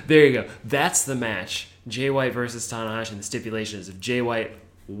 There you go. That's the match. Jay White versus Tanahashi, and the stipulation is if Jay White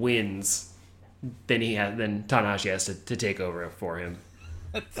wins, then Tanahashi has to take over for him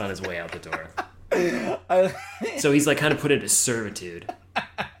on his way out the door. So he's like kind of put into servitude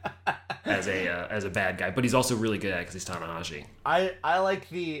as a bad guy, but he's also really good at it because he's Tanahashi. I like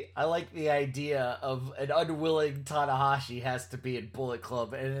the idea of an unwilling Tanahashi has to be in Bullet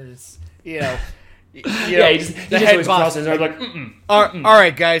Club, and it's yeah, he just always crosses his arms like, all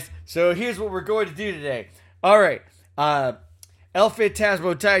right, guys. So here's what we're going to do today. All right, El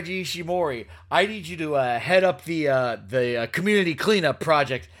Phantasmo Taiji Ishimori, I need you to head up the community cleanup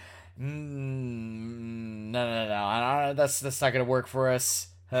project. No, that's not gonna work for us.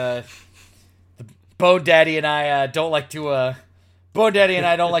 Bone Daddy and I don't like to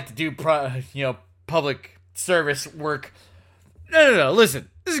do public service work. No. Listen,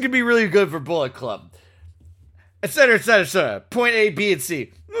 this is gonna be really good for Bullet Club, etc., etc., etc. Point A, B, and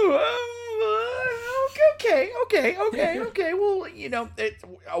C. Okay. Well,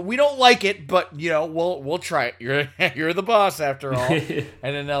 we don't like it, but we'll try it. You're the boss after all. And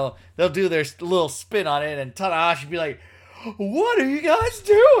then they'll do their little spin on it, and Tanahashi be like, "What are you guys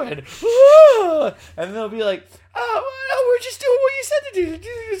doing?" And they'll be like, "Oh, we're just doing what you said to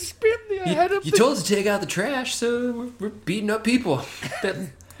do. Spin the head up." You told us to take out the trash, so we're beating up people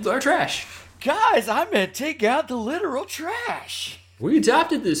that are trash. Guys, I meant take out the literal trash. We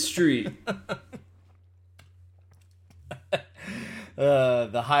adopted this street.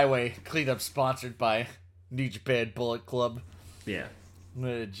 The highway cleanup sponsored by New Japan Bullet Club. Yeah.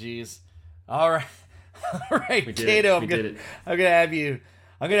 Jeez. All right, We Kato. did it. I'm gonna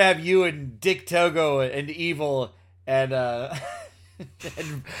have you and Dick Togo and Evil and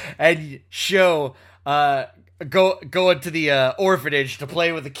and Show go into the orphanage to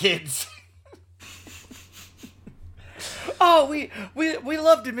play with the kids. Oh, we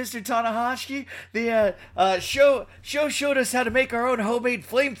loved it, Mr. Tanahashi. The show showed us how to make our own homemade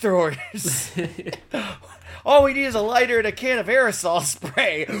flamethrowers. All we need is a lighter and a can of aerosol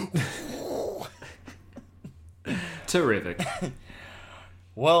spray. Terrific.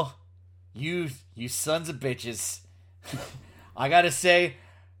 Well, you sons of bitches. I gotta say,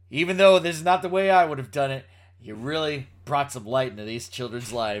 even though this is not the way I would have done it, you really brought some light into these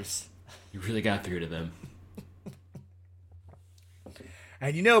children's lives. You really got through to them.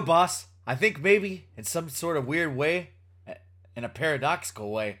 And boss, I think maybe in some sort of weird way, in a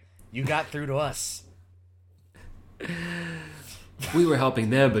paradoxical way, you got through to us. We were helping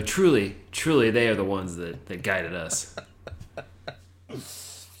them, but truly they are the ones that guided us.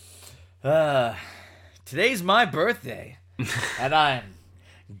 Today's my birthday, and I'm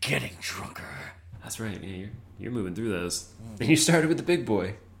getting drunker. That's right. Yeah, you're moving through those. And you started with the big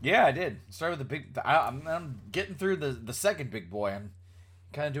boy. Yeah, I did. Started with the big. I'm getting through the second big boy. I'm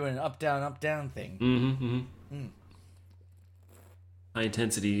kind of doing an up down thing. Mm-hmm. High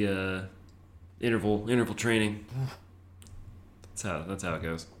intensity interval training. That's how it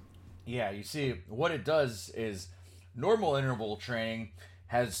goes. Yeah, you see, what it does is normal interval training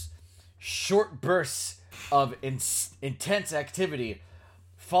has short bursts of intense activity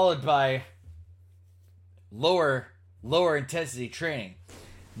followed by lower intensity training.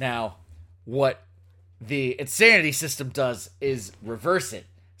 Now, what the Insanity system does is reverse it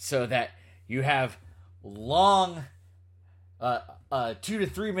so that you have long 2 to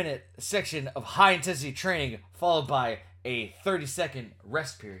 3 minute section of high intensity training followed by a 30-second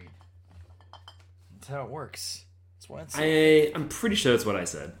rest period. That's how it works. That's what it's I'm pretty sure that's what I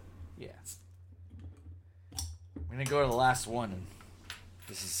said. Yeah. We're gonna go to the last one. And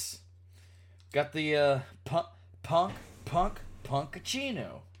this is got the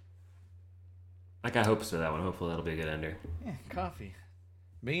punkachino. I got hopes for that one. Hopefully that'll be a good ender. Yeah, coffee.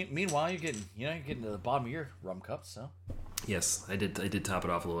 Meanwhile, you're getting to the bottom of your rum cup. So. Yes, I did top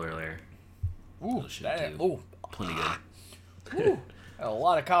it off a little earlier. Ooh, Plenty good. Ooh, a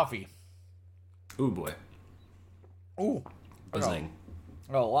lot of coffee. Ooh boy. Ooh, Buzzing.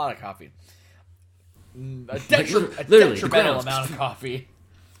 a lot of coffee. A literally, detrimental amount of coffee.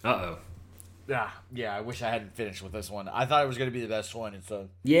 Uh-oh. Yeah, I wish I hadn't finished with this one. I thought it was going to be the best one, and so...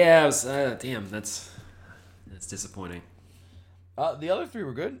 Yeah, it was, damn, that's disappointing. The other three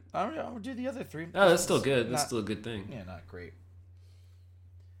were good. I'll do the other three. Oh, that's still good. That's still a good thing. Yeah, not great.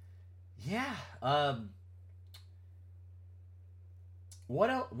 Yeah. What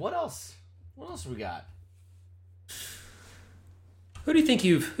else? What else we got? Who do you think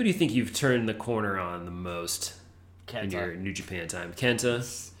you've turned the corner on the most Kenta. in your New Japan time?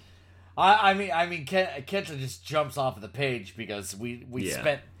 Kenta. I mean, Kenta just jumps off of the page because we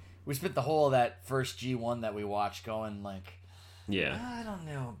spent the whole of that first G1 that we watched going like, yeah, I don't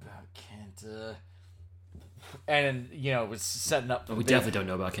know about Kenta, and it was setting up. We definitely don't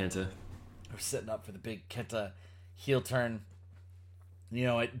know about Kenta. We're setting up for the big Kenta heel turn.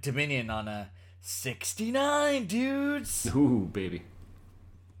 At Dominion on a 69 dudes. Ooh, baby.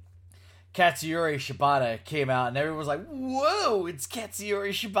 Katsuyori Shibata came out and everyone was like, whoa, it's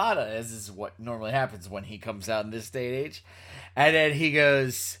Katsuyori Shibata, as is what normally happens when he comes out in this day and age. And then he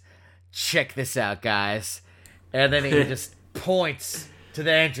goes, check this out, guys. And then he just points to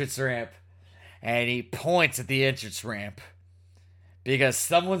the entrance ramp. And he points at the entrance ramp. Because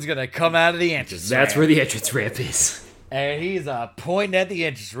someone's going to come out of the entrance ramp. That's where the entrance ramp is. And he's pointing at the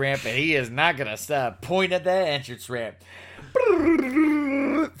entrance ramp, and he is not going to stop pointing at that entrance ramp.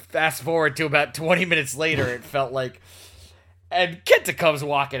 Fast forward to about 20 minutes later, it felt like. And Kenta comes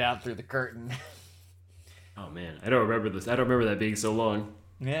walking out through the curtain. Oh, man. I don't remember this. I don't remember that being so long.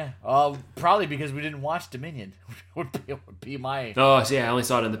 Yeah. Probably because we didn't watch Dominion. would be my... Oh, so yeah, I only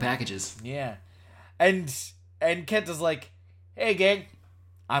saw it in the packages. Yeah. And Kenta's like, hey, gang,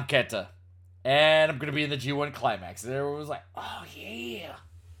 I'm Kenta. And I'm going to be in the G1 Climax. And everyone was like, oh, yeah.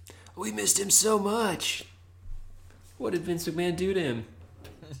 We missed him so much. What did Vince McMahon do to him?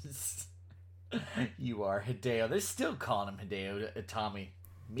 You are Hideo. They're still calling him Hideo Itami.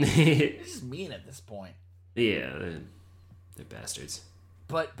 They're just mean at this point. Yeah, they're bastards.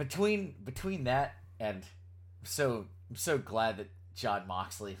 But between that and I'm so glad that Jon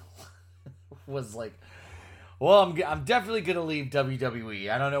Moxley was like, well, I'm definitely gonna leave WWE.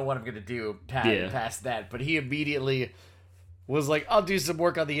 I don't know what I'm gonna do past that. But he immediately was like, I'll do some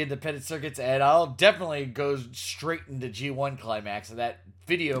work on the independent circuits, and I'll definitely go straight into G1 Climax. And that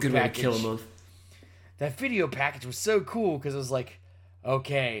video Good package, way to kill him off. That video package was so cool because it was like,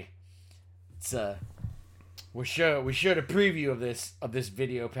 okay, it's we showed a preview of this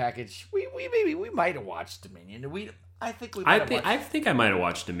video package. We might have watched Dominion. I think I might have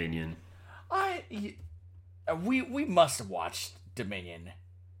watched Dominion. We must have watched Dominion.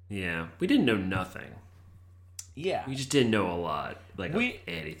 Yeah, we didn't know nothing. Yeah, we just didn't know a lot,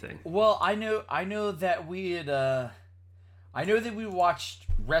 anything. Well, I know that we had. I know that we watched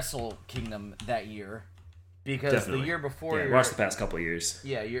Wrestle Kingdom that year because Definitely. The year before. Yeah, watched the past couple of years.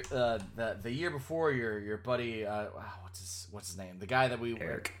 Yeah, the year before your buddy. What's his name? The guy that we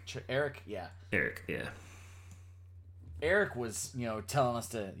Eric. Eric, yeah. Eric, yeah. Eric was telling us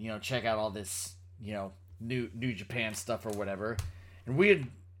to check out all this New Japan stuff or whatever, and we had.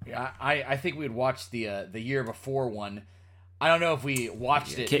 I think we had watched the year before one. I don't know if we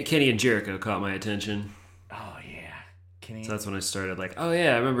watched it. Kenny and Jericho caught my attention. Oh yeah, Kenny. So that's when I started like, oh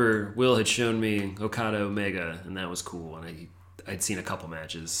yeah, I remember Will had shown me Okada Omega, and that was cool. And I'd seen a couple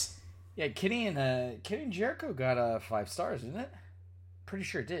matches. Yeah, Kenny and Jericho got 5 stars, didn't it? Pretty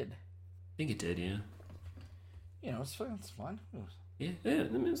sure it did. I think it did, yeah. It's fun. It's fun. Yeah. I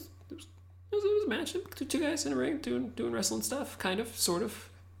mean, it was a match. Two guys in a ring doing wrestling stuff, kind of, sort of.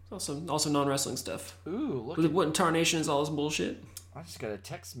 Also non-wrestling stuff. Ooh, look. What in Tarnation is all this bullshit? I just got a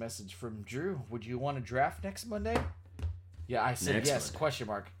text message from Drew. Would you want to draft next Monday? Yeah, I said Next yes. Monday. Question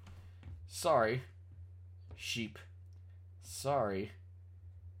mark. Sorry. Sheep. Sorry.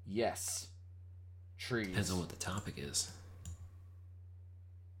 Yes. Trees. Depends on what the topic is.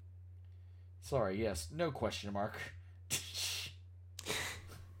 Sorry, yes. No question mark.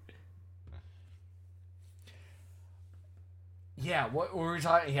 Yeah, what were we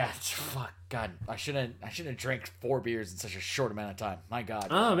talking? Yeah, fuck, God, I shouldn't drank 4 beers in such a short amount of time. My God.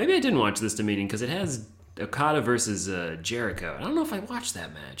 Oh, maybe I didn't watch this meeting because it has Okada versus Jericho. I don't know if I watched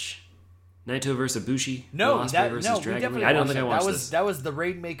that match. Naito versus Ibushi. No, Ospreay that versus no, we Dragon definitely Lee. I don't watched think I that. watched That was this. that was the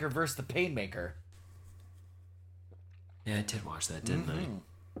Rainmaker versus the Painmaker. Yeah, I did watch that, didn't I?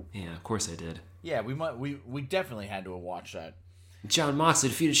 Yeah, of course I did. Yeah, we definitely had to have watched that. John Moxley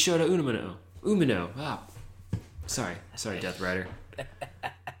defeated Shota Umino. Ah, sorry, Death Rider.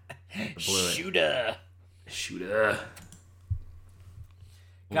 Shooter.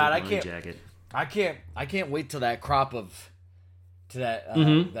 God, Old Blue Jacket. I can't wait till that crop of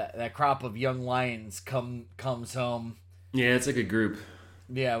that crop of young lions comes home. Yeah, it's like a group.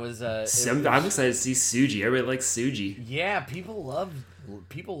 Yeah, it was. I'm excited to see Suji. Everybody likes Suji. Yeah, people loved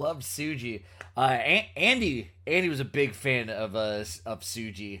Suji. Andy was a big fan of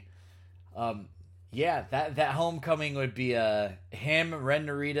Suji. Yeah, that homecoming would be him, Ren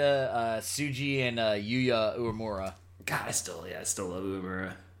Narita, Suji, and Yuya Uemura. God, I still love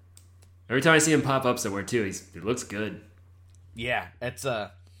Uemura. Every time I see him pop up somewhere too, he looks good. Yeah, it's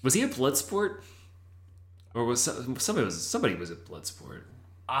Was he a Bloodsport? Or was somebody was a Bloodsport?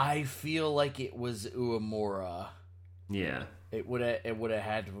 I feel like it was Uemura. Yeah. It would have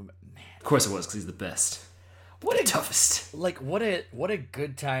had to. Man. Of course it was, because he's the best. What the a toughest. Like what a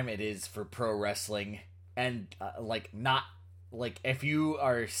good time it is for pro wrestling, and not like if you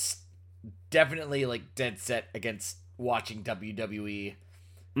are definitely like dead set against watching WWE.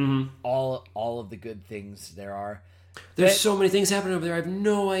 Mm-hmm. All of the good things there are. There's so many things happening over there. I have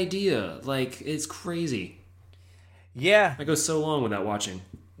no idea. Like, it's crazy. Yeah, I go so long without watching.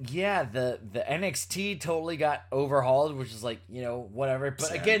 Yeah, the NXT totally got overhauled, which is like, whatever. But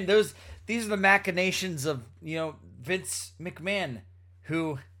Sad. again, these are the machinations of, Vince McMahon,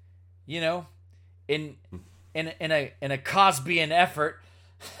 who, in a Cosbyan effort,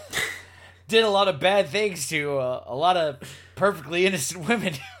 did a lot of bad things to a lot of perfectly innocent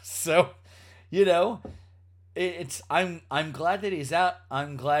women. So, I'm glad that he's out.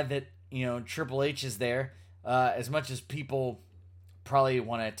 I'm glad that Triple H is there. As much as people probably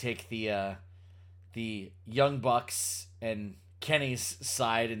want to take the Young Bucks and Kenny's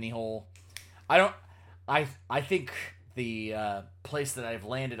side in the whole, I think the place that I've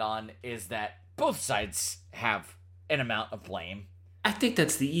landed on is that both sides have an amount of blame. I think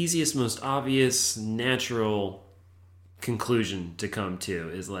that's the easiest, most obvious, natural conclusion to come to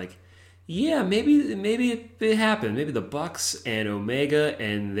is like, yeah, maybe it happened. Maybe the Bucks and Omega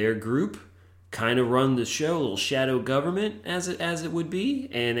and their group kind of run the show, a little shadow government as it would be,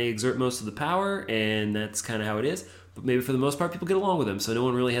 and they exert most of the power, and that's kind of how it is. But maybe for the most part, people get along with them, so no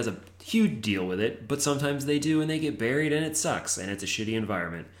one really has a huge deal with it. But sometimes they do, and they get buried, and it sucks, and it's a shitty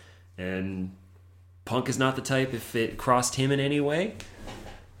environment. And Punk is not the type, if it crossed him in any way,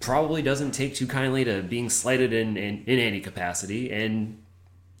 probably doesn't take too kindly to being slighted in any capacity, and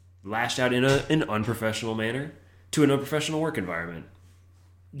lashed out in an unprofessional manner to an unprofessional work environment.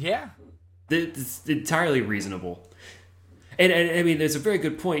 Yeah. It's entirely reasonable. And I mean, there's a very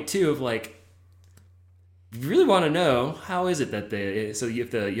good point, too, of like, you really want to know, how is it that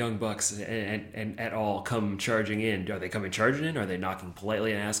if the Young Bucks and at all come charging in, are they coming charging in? Are they knocking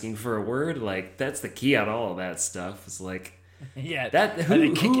politely and asking for a word? Like, that's the key on all of that stuff. It's like, yeah, who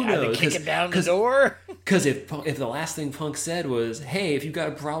knows? Are they kicking down the door? Because if the last thing Punk said was, hey, if you've got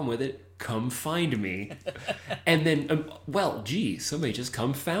a problem with it, come find me. And then, somebody just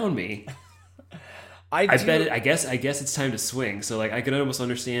come found me. I guess it's time to swing. So like I can almost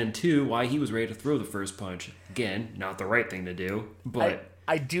understand too why he was ready to throw the first punch. Again, not the right thing to do, but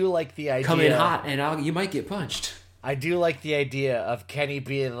I do like the idea. Come in hot and you might get punched. I do like the idea of Kenny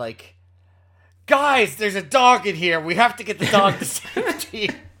being like, "Guys, there's a dog in here. We have to get the dog to safety."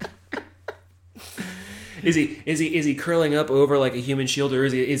 Is he curling up over like a human shield, or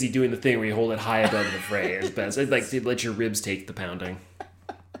is he doing the thing where you hold it high above the fray? As best, it's like to let your ribs take the pounding.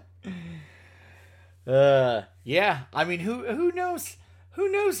 Yeah. I mean, who knows? Who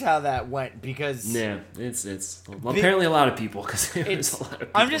knows how that went? Because it's apparently a lot of people, because there's a lot of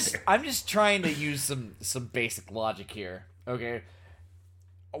people. I'm just trying to use some basic logic here. Okay,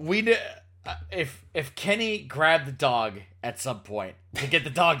 if Kenny grabbed the dog at some point to get the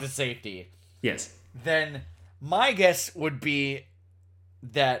dog to safety, Yes. then my guess would be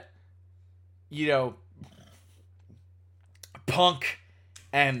that, Punk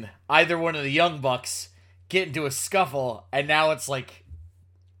and either one of the Young Bucks get into a scuffle, and now it's like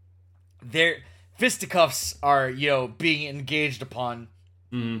their fisticuffs are, being engaged upon.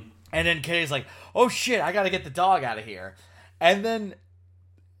 Mm-hmm. And then Kenny's like, oh shit, I gotta get the dog out of here. And then,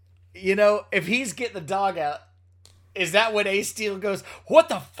 if he's getting the dog out, is that when Ace Steel goes, what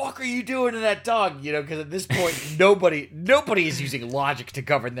the fuck are you doing to that dog? Because at this point, nobody is using logic to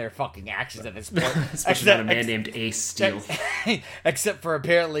govern their fucking actions at this point. Especially not a man named Ace Steel. Except for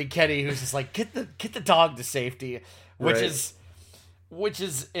apparently Kenny, who's just like, get the dog to safety. Which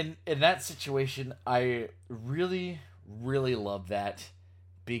is in that situation, I really, really love that.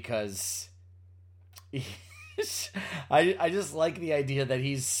 Because I just like the idea that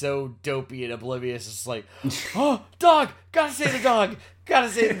he's so dopey and oblivious. It's like, oh, dog! Gotta save the dog! Gotta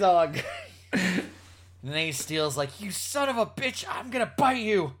save the dog! And then Ace Steel's like, you son of a bitch! I'm gonna bite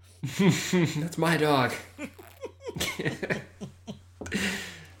you! That's my dog.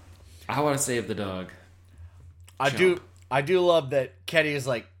 I want to save the dog. I do love that Kenny is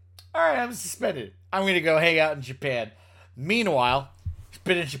like, alright, I'm suspended. I'm gonna go hang out in Japan. Meanwhile, he's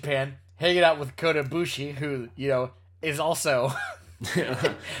been in Japan, hanging out with Kota Ibushi, who, is also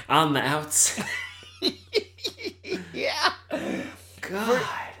on the outs. Yeah. God.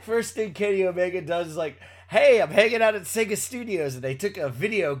 First thing Kenny Omega does is like, hey, I'm hanging out at Sega Studios, and they took a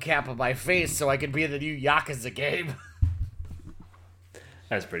video cap of my face so I could be in the new Yakuza game.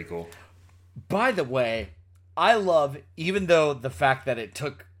 That's pretty cool. By the way, I love, even though the fact that it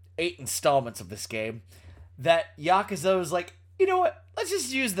took 8 installments of this game, that Yakuza was like, you know what? Let's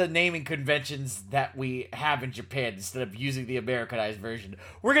just use the naming conventions that we have in Japan instead of using the Americanized version.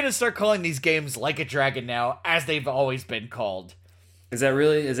 We're going to start calling these games Like a Dragon now, as they've always been called. Is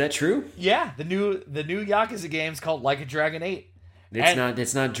that true? Yeah, the new Yakuza game's called Like a Dragon 8.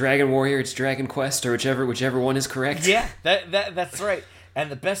 It's not Dragon Warrior, it's Dragon Quest, or whichever one is correct. Yeah, that's right.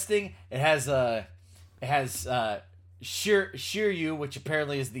 And the best thing, it has Shiryu, which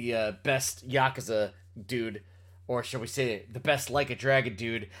apparently is the best Yakuza dude, or shall we say the best Like a Dragon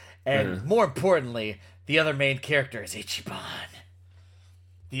dude, and more importantly, the other main character is Ichiban.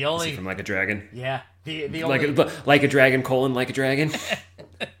 The only Is he from Like a Dragon? Yeah, the only like a dragon like a dragon.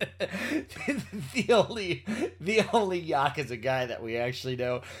 the only Yakuza guy that we actually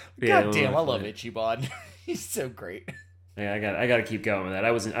know. Yeah, God damn, I love Ichiban. He's so great. Yeah, I got to keep going with that.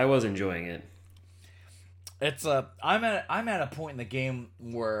 I was enjoying it. It's I'm at a point in the game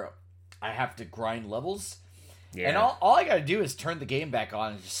where I have to grind levels. Yeah. And all I got to do is turn the game back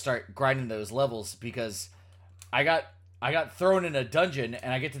on and just start grinding those levels, because I got thrown in a dungeon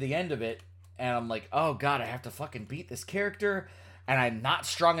and I get to the end of it and I'm like, oh god, I have to fucking beat this character, and I'm not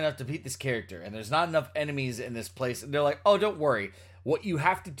strong enough to beat this character, and there's not enough enemies in this place. And they're like, oh, don't worry. What you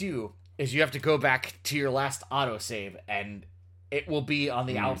have to do is you have to go back to your last autosave, and it will be on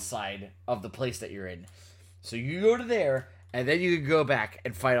the outside of the place that you're in. So you go to there, and then you can go back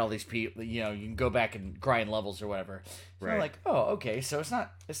and fight all these people. You can go back and grind levels or whatever. So right. I'm like, oh, okay. So it's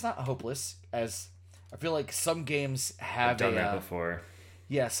not hopeless, as I feel like some games have I've done that before.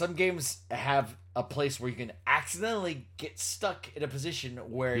 Yeah, some games have a place where you can accidentally get stuck in a position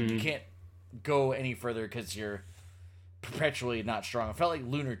where you can't go any further because you're perpetually not strong. I felt like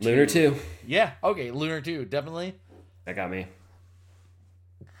Lunar 2. Lunar 2. Yeah, okay, Lunar 2, definitely. That got me.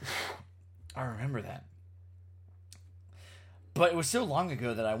 I remember that. But it was so long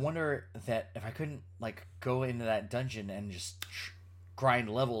ago that I wonder that if I couldn't, go into that dungeon and just grind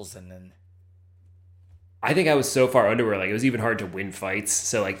levels and then... I think I was so far under where, it was even hard to win fights.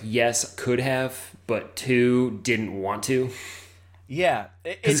 So, yes, could have, but 2, didn't want to. Yeah.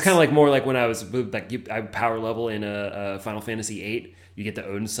 It's kind of more like when I was, I power level in a Final Fantasy VIII. You get the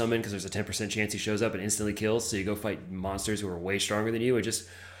Odin summon because there's a 10% chance he shows up and instantly kills. So you go fight monsters who are way stronger than you and just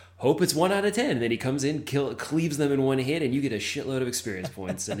hope it's 1 out of 10. And then he comes in, cleaves them in one hit, and you get a shitload of experience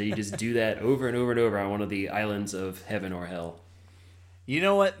points. And then you just do that over and over and over on one of the islands of heaven or hell. You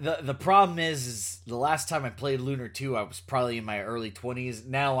know what? The problem is the last time I played Lunar 2, I was probably in my early 20s.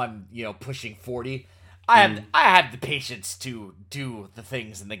 Now I'm, pushing 40. I have the patience to do the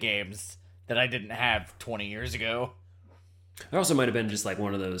things in the games that I didn't have 20 years ago. It also might have been just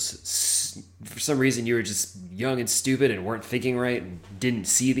one of those, for some reason you were just young and stupid and weren't thinking right and didn't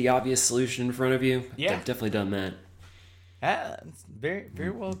see the obvious solution in front of you. Yeah. I've definitely done that. It's very,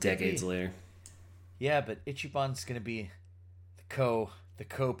 very well. Decades later. Yeah, but Ichiban's going to be the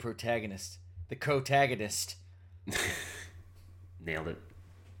co-protagonist. The co-tagonist. Nailed it.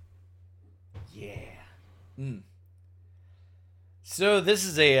 Yeah. So this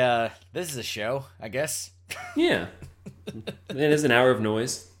is a show, I guess. Yeah. It is an hour of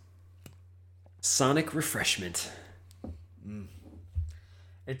noise. Sonic refreshment.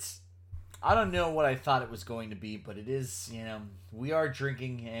 I don't know what I thought it was going to be, but it is, we are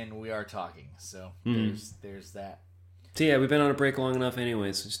drinking and we are talking. So there's that. So yeah, we've been on a break long enough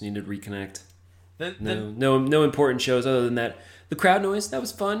anyways. So just need to reconnect. No. No important shows other than that. The crowd noise, that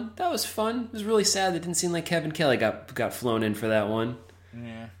was fun. That was fun. It was really sad. It didn't seem like Kevin Kelly got flown in for that one.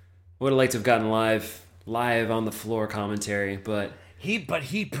 Yeah. Would have liked to have gotten live on the floor commentary, but he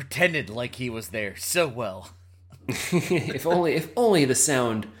pretended like he was there so well. if only the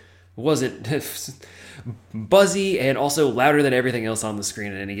sound wasn't buzzy and also louder than everything else on the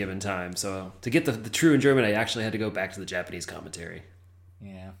screen at any given time. So to get the true enjoyment, I actually had to go back to the Japanese commentary.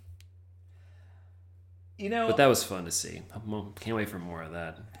 Yeah. But that was fun to see. Can't wait for more of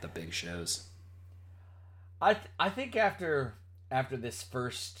that. The big shows. I think after this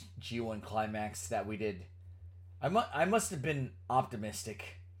first G1 climax that we did, I must have been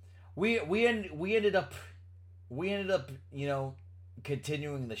optimistic. We ended up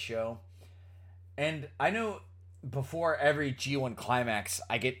continuing the show, and I know before every G1 climax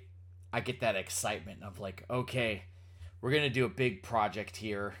I get that excitement of like, okay, we're gonna do a big project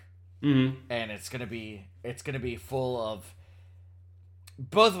here. Mm-hmm. And it's gonna be full of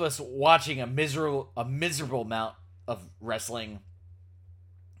both of us watching a miserable amount of wrestling.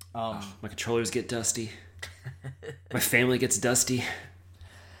 My controllers get dusty. My family gets dusty.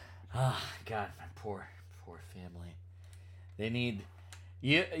 Oh God, my poor family. They need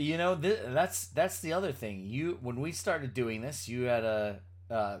that's the other thing. When we started doing this, you had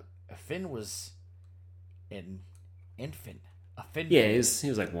Finn was an infant. A Finn. Yeah, he was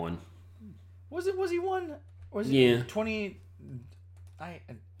like 1. Was he 1? Or was it 20?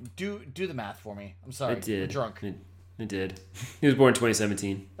 Do the math for me. I'm sorry. I did. I'm drunk. I did. He was born in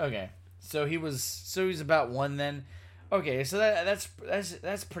 2017. Okay. So he was about 1 then. Okay, so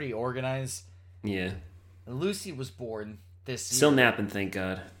that's pretty organized. Yeah. Lucy was born this year. Still napping, thank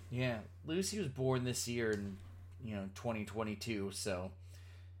God. Yeah. Lucy was born this year in 2022, so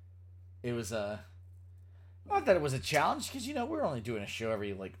it was not that it was a challenge, because we're only doing a show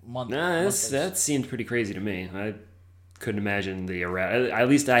every month. Nah, that seemed pretty crazy to me. I couldn't imagine at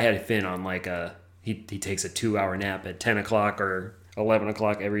least I had Finn on he takes a 2-hour nap at 10 o'clock or 11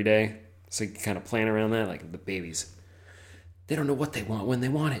 o'clock every day, so you can kind of plan around that. Like the babies, they don't know what they want when they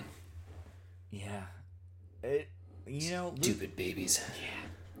want it. Yeah, stupid babies.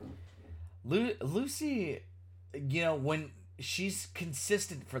 Yeah, Lucy, when she's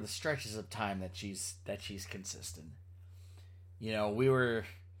consistent for the stretches of time that she's consistent. We were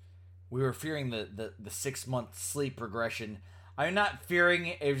fearing the 6-month sleep regression. I'm not fearing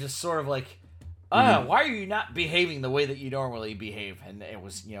it. It was just sort of like, why are you not behaving the way that you normally behave? And it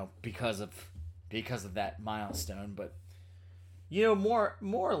was, because of that milestone. But more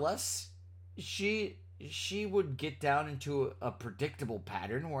or less, she would get down into a predictable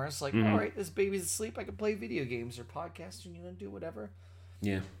pattern where it's like, all right, this baby's asleep. I can play video games or podcast and do whatever.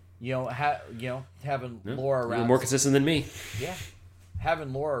 Yeah. Having Laura around. You're more consistent than me. Yeah.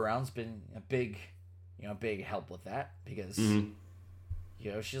 Having Laura around's been a big help with that, because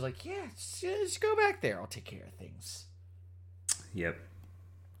she's like, yeah, just go back there. I'll take care of things. Yep.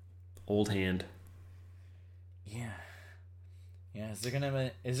 Old hand. Yeah. Yeah. Is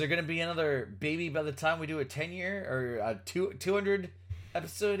there gonna be another baby by the time we do a 10-year or a 200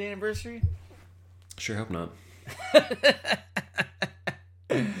 episode anniversary? Sure hope not.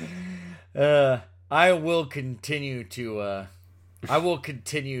 I will continue to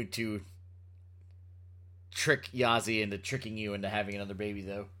trick Yazi into tricking you into having another baby,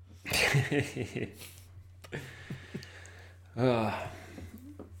 though.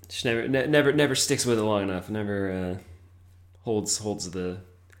 Just never sticks with it long enough. Never holds the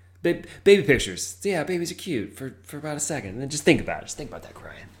baby pictures. Yeah, babies are cute for about a second, and then just think about it. Just think about that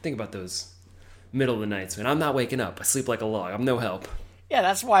crying. Think about those middle of the nights when I'm not waking up. I sleep like a log. I'm no help. Yeah,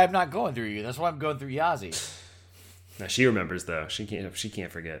 that's why I'm not going through you. That's why I'm going through Yazi. Now she remembers though. She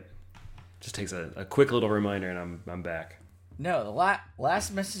can't forget. Just takes a quick little reminder, and I'm back. No, the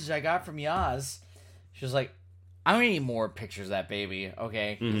last message I got from Yaz, she was like, "I don't need more pictures of that baby."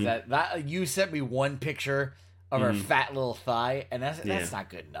 Okay, that you sent me one picture of her fat little thigh, and that's not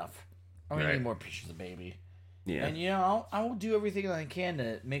good enough. I don't need more pictures of baby. Yeah, and I will do everything that I can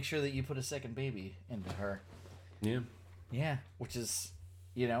to make sure that you put a second baby into her. Yeah, which is,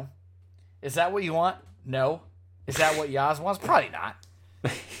 is that what you want? No. Is that what Yaz wants? Probably not.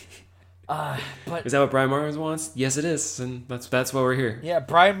 But Is that what Brian Martin wants? Yes, it is, and that's why we're here. yeah,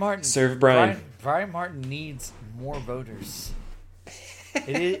 Brian Martin. Serve Brian. Brian Martin needs more voters.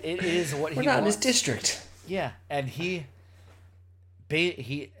 It is what We're he not in wants. his district. Yeah, and his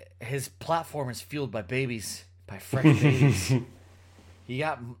platform is fueled by babies, by fresh babies. He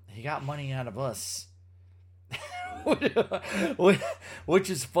got money out of us, which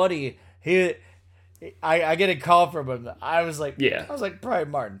is funny. I get a call from him. I was like, Brian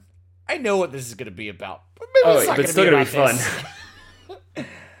Martin, I know what this is going to be about, but maybe it's not but it's still gonna be fun.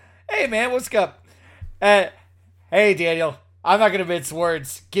 Hey man, what's up? Hey Daniel, I'm not going to mince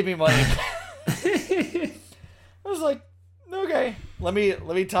words. Give me money. I was like, okay, let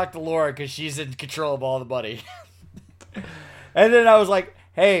me talk to Laura because she's in control of all the money. And then I was like,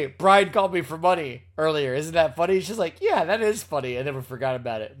 hey, Brian called me for money earlier. Isn't that funny? She's like, yeah, that is funny. I never forgot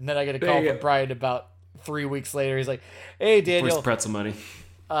about it. And then I get a call from Brian about 3 weeks later. He's like, hey, Daniel. Where's pretzel money?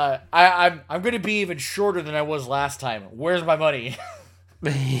 I'm going to be even shorter than I was last time. Where's my money?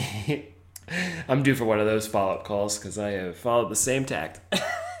 I'm due for one of those follow-up calls because I have followed the same tact. And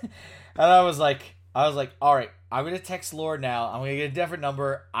I was like, all right, I'm going to text Laura now. I'm going to get a different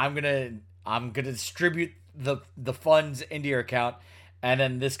number. I'm going to distribute the funds into your account, and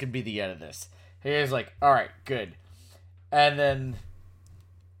then this could be the end of this. He was like, all right, good. And then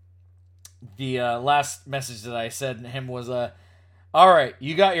the last message that I sent him was, all right,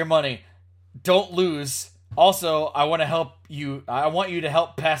 you got your money. Don't lose. Also, I want you to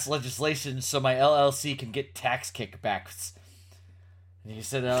help pass legislation so my LLC can get tax kickbacks. And he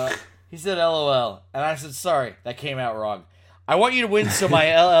said, LOL. And I said, sorry, that came out wrong. I want you to win so my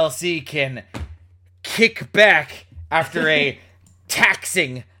LLC can kick back after a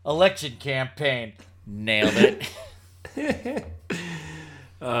taxing election campaign. Nailed it.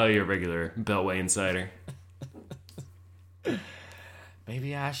 Oh, you're a regular Beltway insider.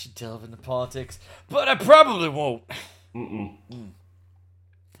 Maybe I should delve into politics, but I probably won't. No,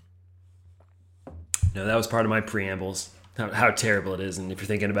 that was part of my preambles. How terrible it is, and if you're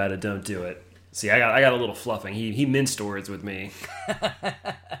thinking about it, don't do it. See, I got a little fluffing. He minced words with me.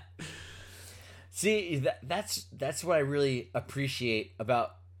 See, that's what I really appreciate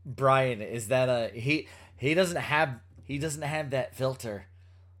about Brian is that he doesn't have that filter.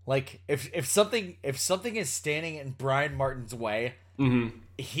 Like if something is standing in Brian Martin's way,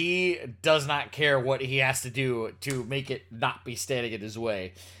 he does not care what he has to do to make it not be standing in his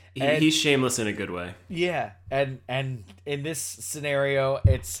way. He's shameless in a good way. Yeah, and in this scenario,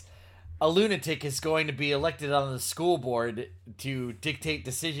 it's a lunatic is going to be elected on the school board to dictate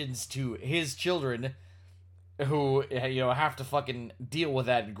decisions to his children, who have to fucking deal with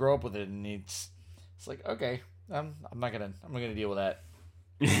that and grow up with it. And it's like, okay, I'm not gonna deal with that.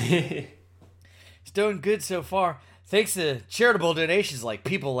 He's doing good so far, thanks to charitable donations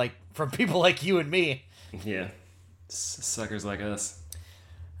from people like you and me. Yeah, suckers like us.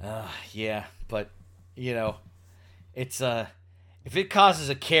 Yeah, but it's if it causes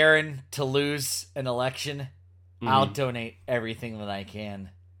a Karen to lose an election, I'll donate everything that I can.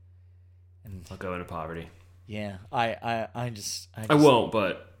 And I'll go into poverty. Yeah, I won't,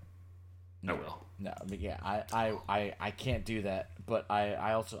 but I will. No, I mean, yeah, I can't do that, but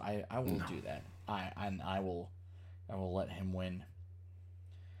I will do that. I will let him win.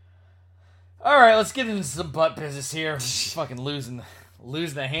 All right, let's get into some butt business here. Fucking losing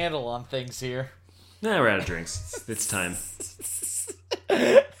the handle on things here. Nah, we're out of drinks. It's time.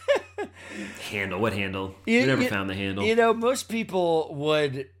 Handle? What handle? We never found the handle. Most people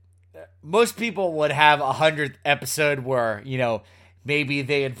would have 100th episode where, maybe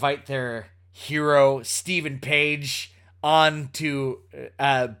they invite their hero Stephen Page on to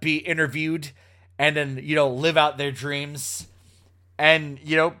be interviewed and then, live out their dreams and,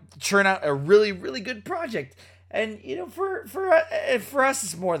 churn out a really, really good project. And, for us,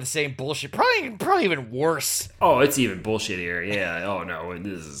 it's more of the same bullshit. Probably even worse. Oh, it's even bullshittier. Yeah. Oh, no.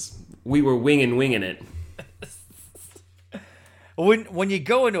 We were winging it. When you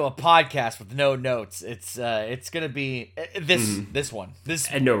go into a podcast with no notes, it's gonna be this one.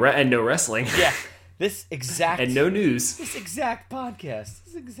 And no wrestling. Yeah. This exact and no news. This exact podcast.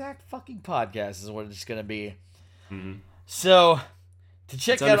 This exact fucking podcast is what it's gonna be. Mm-hmm. So to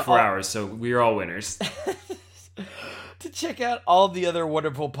check it's out under 4 hours, so we're all winners. To check out all the other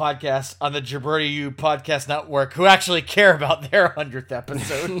wonderful podcasts on the Jabroni U Podcast Network who actually care about their 100th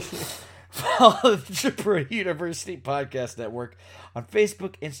episode, follow the Jabroni University Podcast Network on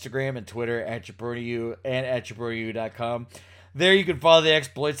Facebook, Instagram, and Twitter at Jabroni U and at JabroniU.com. There you can follow the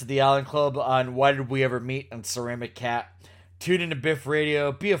exploits of the Allen Club on Why Did We Ever Meet on Ceramic Cat. Tune into Biff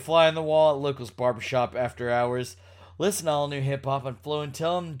Radio. Be a fly on the wall at Locals Barbershop after hours. Listen to all new hip hop on Flow and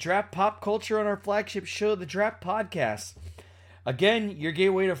Tell them Draft Pop Culture on our flagship show, the Draft Podcast. Again, your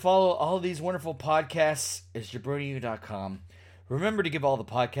gateway to follow all of these wonderful podcasts is jabroniu.com. Remember to give all the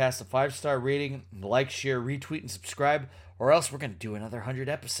podcasts a 5-star rating, like, share, retweet, and subscribe, or else we're going to do another 100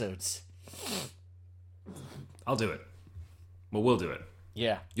 episodes. I'll do it. Well, we'll do it.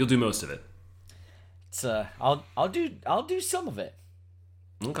 Yeah. You'll do most of it. It's I'll do some of it.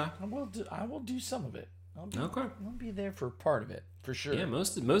 Okay. I will do some of it. Okay. I'll be there for part of it, for sure. Yeah,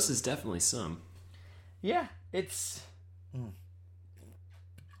 most is definitely some. Yeah, it's...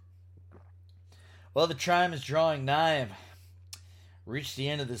 Well, the time is drawing nigh. I've reached the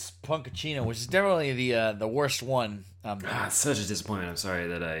end of this Punkachino, which is definitely the worst one. It's such a disappointment. I'm sorry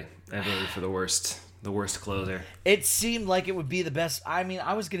that I voted for the worst closer. It seemed like it would be the best. I mean,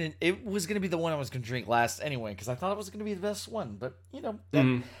 it was gonna be the one I was gonna drink last anyway, because I thought it was gonna be the best one. But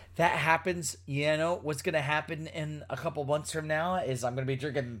that happens. You know what's gonna happen in a couple months from now is I'm gonna be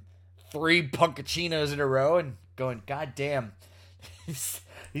drinking 3 Punkachinos in a row and going, God damn, these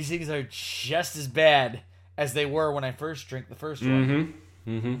things are just as bad as they were when I first drank the first one.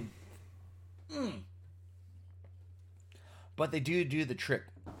 But they do the trick.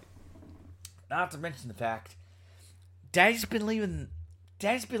 Not to mention the fact, Daddy's been living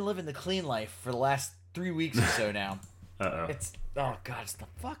the clean life for the last 3 weeks or so now. It's the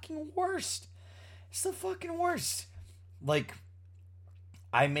fucking worst. It's the fucking worst. Like,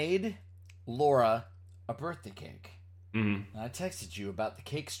 I made Laura a birthday cake. And I texted you about the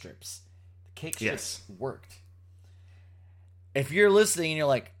cake strips. The cake strips worked. If you're listening and you're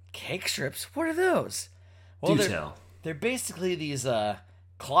like, cake strips? What are those? Well, they're basically these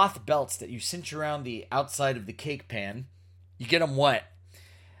cloth belts that you cinch around the outside of the cake pan. You get them wet.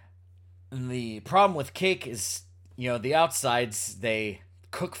 And the problem with cake is, the outsides, they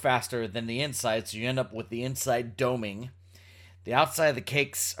cook faster than the inside, so you end up with the inside doming. The outside of the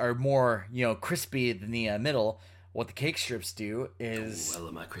cakes are more, crispy than the middle. What the cake strips do is... I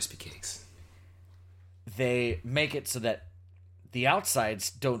love my crispy cakes. They make it so that the outsides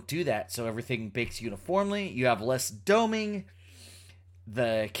don't do that, so everything bakes uniformly. You have less doming.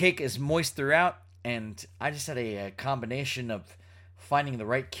 The cake is moist throughout, and I just had a combination of finding the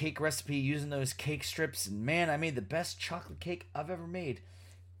right cake recipe using those cake strips, and man, I made the best chocolate cake I've ever made.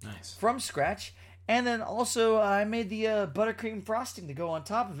 Nice. From scratch. And then also I made the buttercream frosting to go on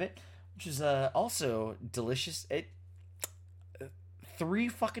top of it, which is also delicious. 3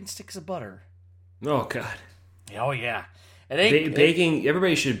 fucking sticks of butter. Oh, God. Oh, yeah. Baking,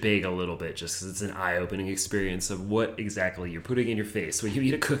 everybody should bake a little bit just because it's an eye-opening experience of what exactly you're putting in your face when you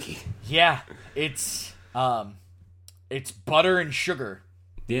eat a cookie. Yeah, it's butter and sugar.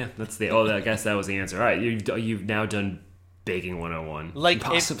 Yeah, I guess that was the answer. All right, you've now done baking 101. Like,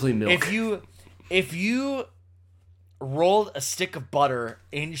 possibly milk. If you rolled a stick of butter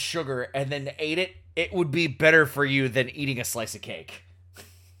in sugar and then ate it, it would be better for you than eating a slice of cake.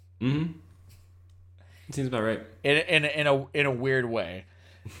 Mm-hmm. Seems about right. In a weird way.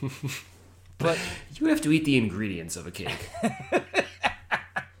 But you have to eat the ingredients of a cake.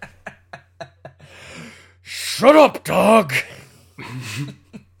 Shut up, dog.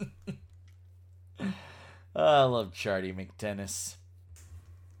 I love Charlie McTennis.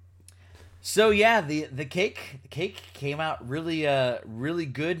 So yeah, the cake came out really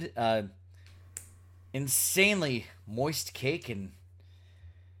good. Insanely moist cake, and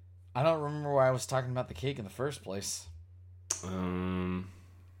I don't remember why I was talking about the cake in the first place. God, I'm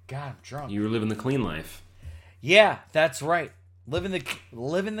drunk. You were living the clean life. Yeah, that's right. Living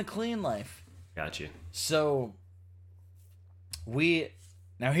the clean life. Got you. So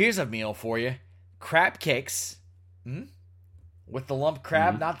now here's a meal for you: crab cakes, with the lump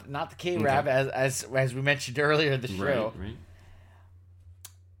crab, not the K-Rab, as we mentioned earlier in the show. Right.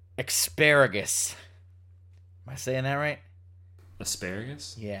 Asparagus. Am I saying that right?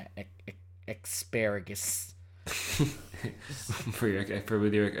 Asparagus? Yeah, asparagus. for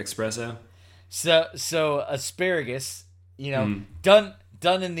with your espresso. So asparagus, done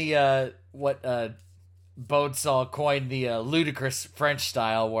in the what Bodesaw coined the ludicrous French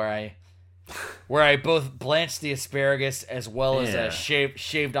style, where I both blanched the asparagus as well as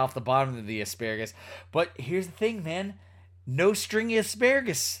shaved off the bottom of the asparagus. But here's the thing, man: no stringy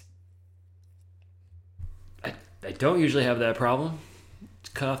asparagus. I don't usually have that problem.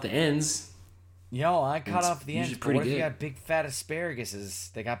 Just cut off the ends. I cut off the ends. But what if you good. got big fat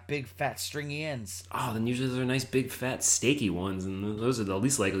asparaguses? They got big fat stringy ends. Oh, then usually those are nice big fat steaky ones, and those are the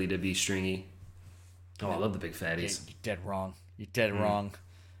least likely to be stringy. Oh, I love the big fatties. You're dead wrong. You're dead wrong.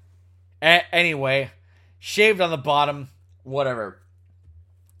 Anyway, shaved on the bottom, whatever.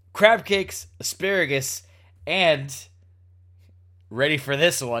 Crab cakes, asparagus, and ready for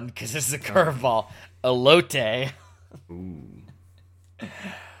this one because this is a curveball. Elote.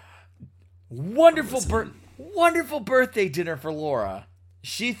 Wonderful birthday dinner for Laura.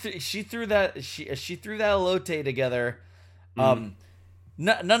 She threw that elote together. None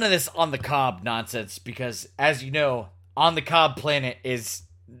of this on the cob nonsense because, as you know, on the cob planet is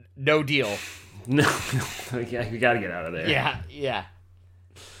no deal. No, yeah, we got to get out of there. Yeah.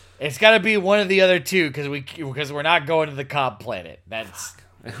 It's got to be one of the other two because we're not going to the cob planet. That's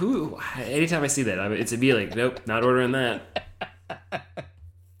who. Anytime I see that, it's immediately like, nope, not ordering that.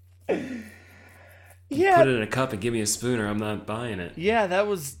 Yeah. Put it in a cup and give me a spoon, or I'm not buying it. Yeah, that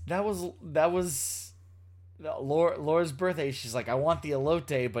was Laura's birthday. She's like, I want the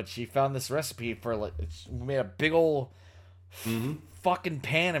elote, but she found this recipe for like she made a big old fucking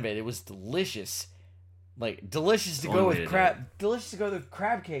pan of it. It was delicious. Like delicious to go with crab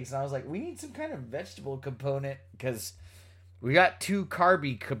cakes. And I was like, we need some kind of vegetable component because we got too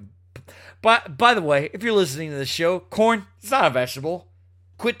carby. But by the way, if you're listening to the show, corn, it's not a vegetable.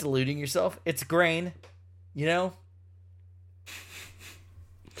 Quit deluding yourself. It's grain, you know?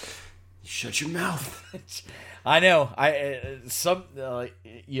 Shut your mouth. I know. It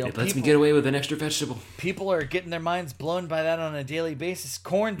lets me get away with an extra vegetable. People are getting their minds blown by that on a daily basis.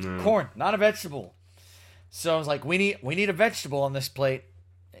 Corn, not a vegetable. So I was like, we need a vegetable on this plate.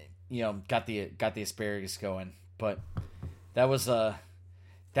 You know, got the asparagus going, but that was the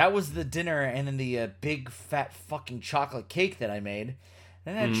dinner, and then the big fat fucking chocolate cake that I made.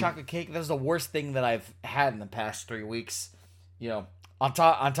 And that chocolate cake, that was the worst thing that I've had in the past 3 weeks. You know, on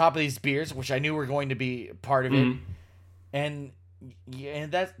top of these beers, which I knew were going to be part of it. And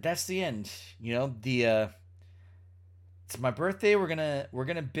that's the end. You know, it's my birthday. We're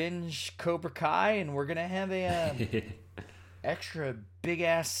gonna binge Cobra Kai, and we're gonna have a extra big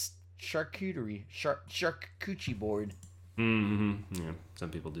ass charcuterie board. Yeah,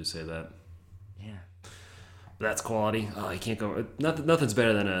 some people do say that. Yeah. That's quality. Oh, you can't go. Nothing's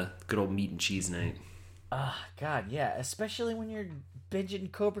better than a good old meat and cheese night. God, yeah. Especially when you're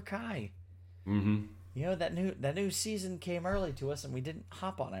binging Cobra Kai. You know, that new season came early to us, and we didn't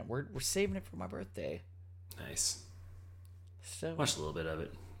hop on it. We're saving it for my birthday. Nice. So watch a little bit of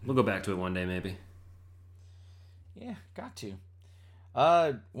it. We'll go back to it one day, maybe. Yeah, got to.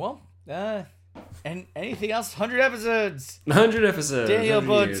 And anything else? 100 episodes. 100 episodes. Daniel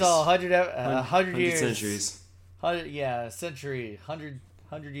Bodenthal, 100 years. Centuries. 100 century,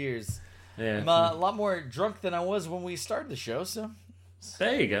 100 years. Yeah. I'm a lot more drunk than I was when we started the show, so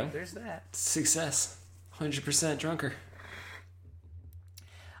there you go. There's that. Success. 100% drunker.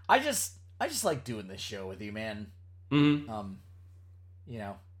 I just like doing this show with you, man. You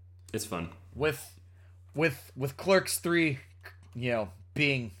know, it's fun. With Clerks 3, you know,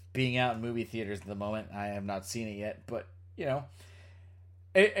 being out in movie theaters at the moment. I have not seen it yet, but you know,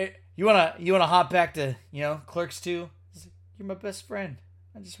 you wanna hop back to, you know, Clerks 2. You're my best friend.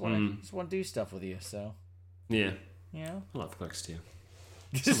 I just wanna do stuff with you. So yeah, you know, I love Clerks 2.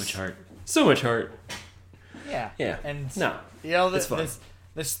 So much heart. So much heart. Yeah. And no, you know, it's fun.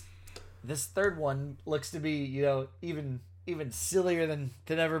 This third one looks to be, you know, even sillier than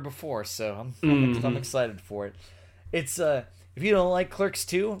ever before. So I'm excited for it. It's if you don't like Clerks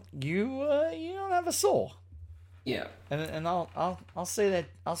 2, you don't have a soul. Yeah. And I'll say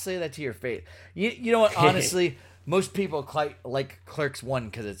that to your face. You know what? Honestly, most people like Clerks 1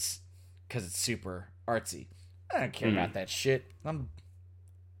 because it's super artsy. I don't care about that shit. I'm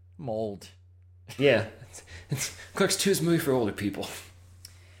old. Yeah. Clerks 2 is a movie for older people.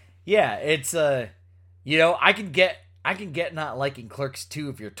 Yeah, it's you know, I can get not liking Clerks 2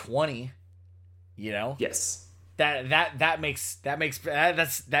 if you're 20. You know? Yes. That movie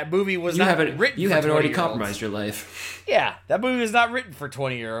was not written. You for haven't already 20-year-olds. compromised your life. Yeah, that movie was not written for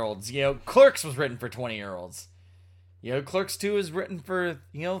 20-year-olds. You know, Clerks was written for 20-year-olds. You know, Clerks 2 is written for,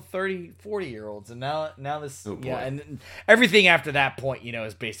 you know, 30, 40-year-olds, and now this, yeah, and everything after that point, you know,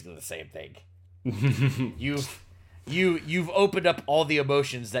 is basically the same thing. You've opened up all the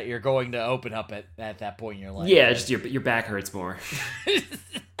emotions that you're going to open up at that point in your life. Yeah, just your back hurts more.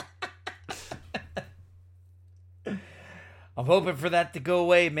 I'm hoping for that to go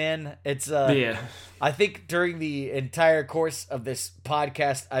away, man. It's yeah. I think during the entire course of this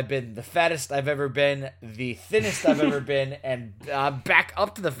podcast, I've been the fattest I've ever been, the thinnest I've ever been, and back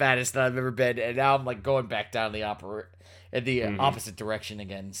up to the fattest that I've ever been, and now I'm like going back down the opposite direction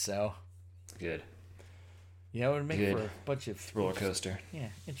again. So good. You know, it would make for a bunch of roller coaster. Yeah,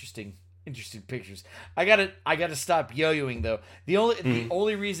 interesting pictures. I gotta stop yo-yoing though. The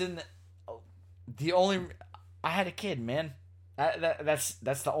only reason I had a kid, man. That's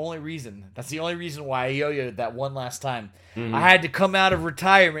the only reason. That's the only reason why I yo-yoed that one last time. I had to come out of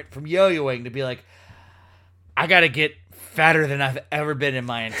retirement from yo-yoing to be like, I gotta get fatter than I've ever been in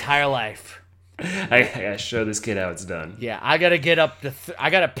my entire life. I gotta show this kid how it's done. Yeah, I gotta get up to.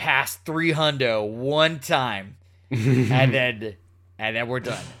 I gotta pass 300 one time, and then we're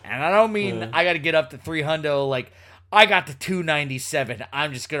done. And I don't mean I gotta get up to 300 like. I got to 297.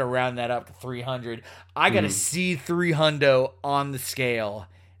 I'm just going to round that up to 300. I got to see 300 on the scale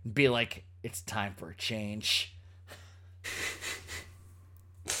and be like, it's time for a change.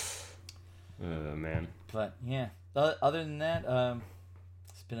 Oh, man. But, yeah. Other than that,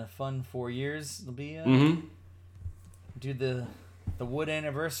 it's been a fun 4 years. It'll be, do the Wood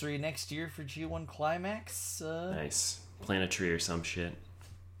anniversary next year for G1 Climax. Nice. Plant a tree or some shit.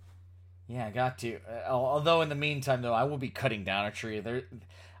 Yeah, I got to. Although in the meantime, though, I will be cutting down a tree. They're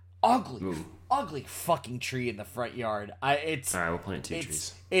ugly fucking tree in the front yard. All right, we'll plant two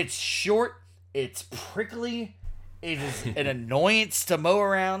trees. It's short. It's prickly. It is an annoyance to mow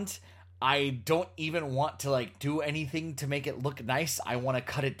around. I don't even want to like do anything to make it look nice. I want to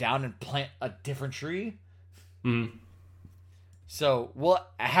cut it down and plant a different tree. So we'll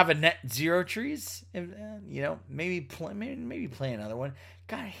have a net zero trees. Maybe plant another one.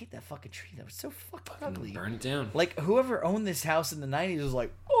 God, I hate that fucking tree. That was so fucking ugly. Burn it down. Like, whoever owned this house in the 90s was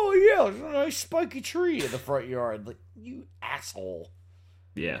like, oh, yeah, there's a nice spiky tree in the front yard. Like, you asshole.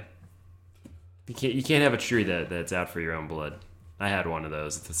 Yeah. You can't have a tree that's out for your own blood. I had one of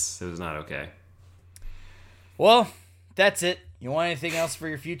those. It was not okay. Well, that's it. You want anything else for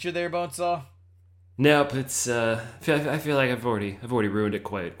your future there, Bonesaw? Nope, it's I feel like I've already ruined it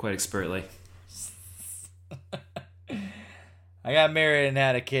quite expertly. I got married and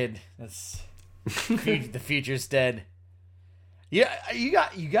had a kid. That's the future's dead. Yeah, you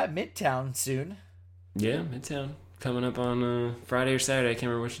got Midtown soon. Yeah, Midtown coming up on Friday or Saturday. I can't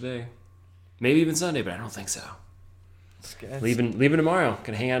remember which day. Maybe even Sunday, but I don't think so. Leaving tomorrow.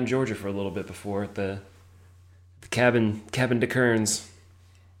 Gonna hang out in Georgia for a little bit before the cabin to Kearns.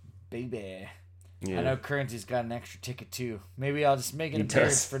 Baby. Yeah. I know Kearns got an extra ticket too. Maybe I'll just make an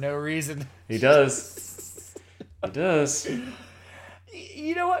appearance for no reason. He does. He does.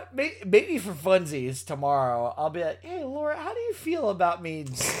 You know what? Maybe for funsies tomorrow, I'll be like, "Hey, Laura, how do you feel about me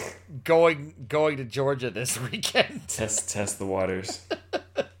going to Georgia this weekend?" Test the waters.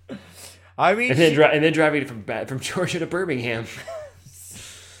 I mean, and then driving from Georgia to Birmingham.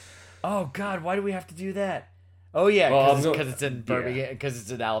 Oh God, why do we have to do that? Oh yeah, because it's in Birmingham, because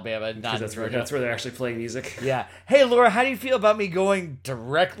it's in Alabama, not in Georgia. That's where they're actually playing music. Yeah. Hey, Laura, how do you feel about me going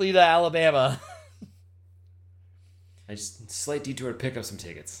directly to Alabama? I just slight detour to pick up some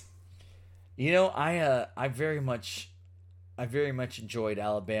tickets. You know, I very much enjoyed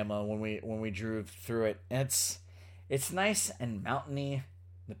Alabama when we drove through it. And it's nice and mountainy.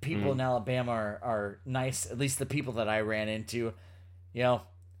 The people in Alabama are nice. At least the people that I ran into. You know,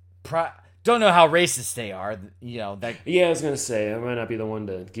 don't know how racist they are. You know that. Yeah, I was gonna say I might not be the one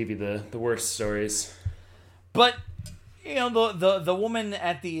to give you the worst stories. But you know, the woman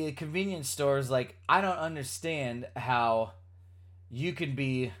at the convenience store is like, I don't understand how you can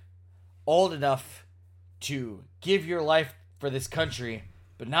be old enough to give your life for this country,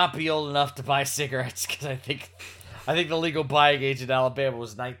 but not be old enough to buy cigarettes. Because I think the legal buying age in Alabama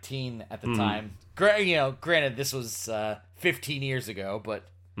was 19 at the time. Granted, this was 15 years ago, but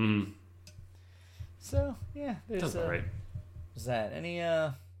so yeah, there's right. Is that any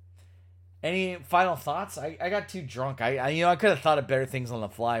final thoughts? I got too drunk. I could have thought of better things on the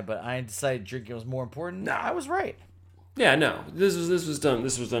fly, but I decided drinking was more important. No, I was right. Yeah, no. This was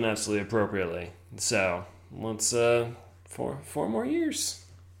done absolutely appropriately. So let's 4 more years.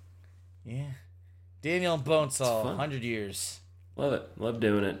 Yeah. Daniel and Bonesaw, 100 years. Love it. Love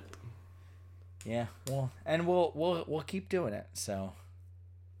doing it. Yeah. Well, and we'll keep doing it. So.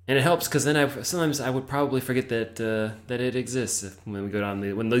 And it helps because then sometimes I would probably forget that it exists when we go down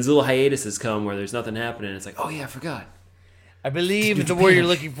when these little hiatuses come where there's nothing happening. It's like, oh yeah, I forgot. I believe the word you're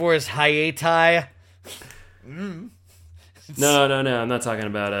looking for is hiatai. No. I'm not talking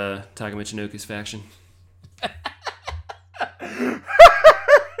about Takamichinoku's faction.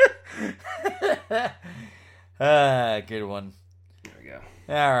 Good one. There we go.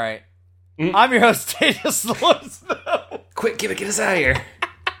 All right. I'm your host, Daniel Snow. Quick, get us out of here.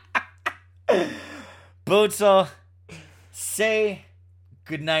 Bonesaw, say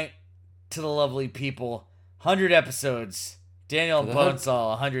goodnight to the lovely people. 100 episodes. Daniel Bonesaw,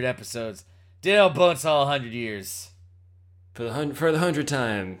 100 episodes. Daniel Bonesaw, 100 years. For the 100th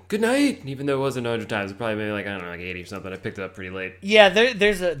time, good night. Even though it wasn't 100 times, it probably maybe like, I don't know, like 80 or something. I picked it up pretty late. Yeah,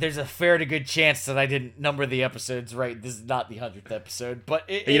 there's a fair to good chance that I didn't number the episodes right. This is not the 100th episode, but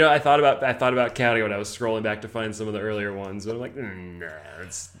I thought about counting when I was scrolling back to find some of the earlier ones, but I'm like, nah,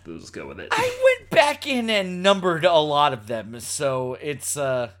 let's go with it. I went back in and numbered a lot of them, so it's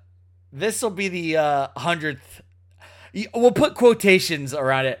this will be the 100th. We'll put quotations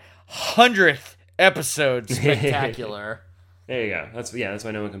around it. 100th episode spectacular. There you go. That's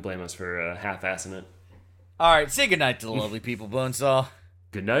why no one can blame us for half-assing it. All right, say goodnight to the lovely people, Bonesaw.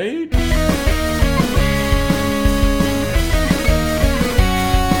 Good night.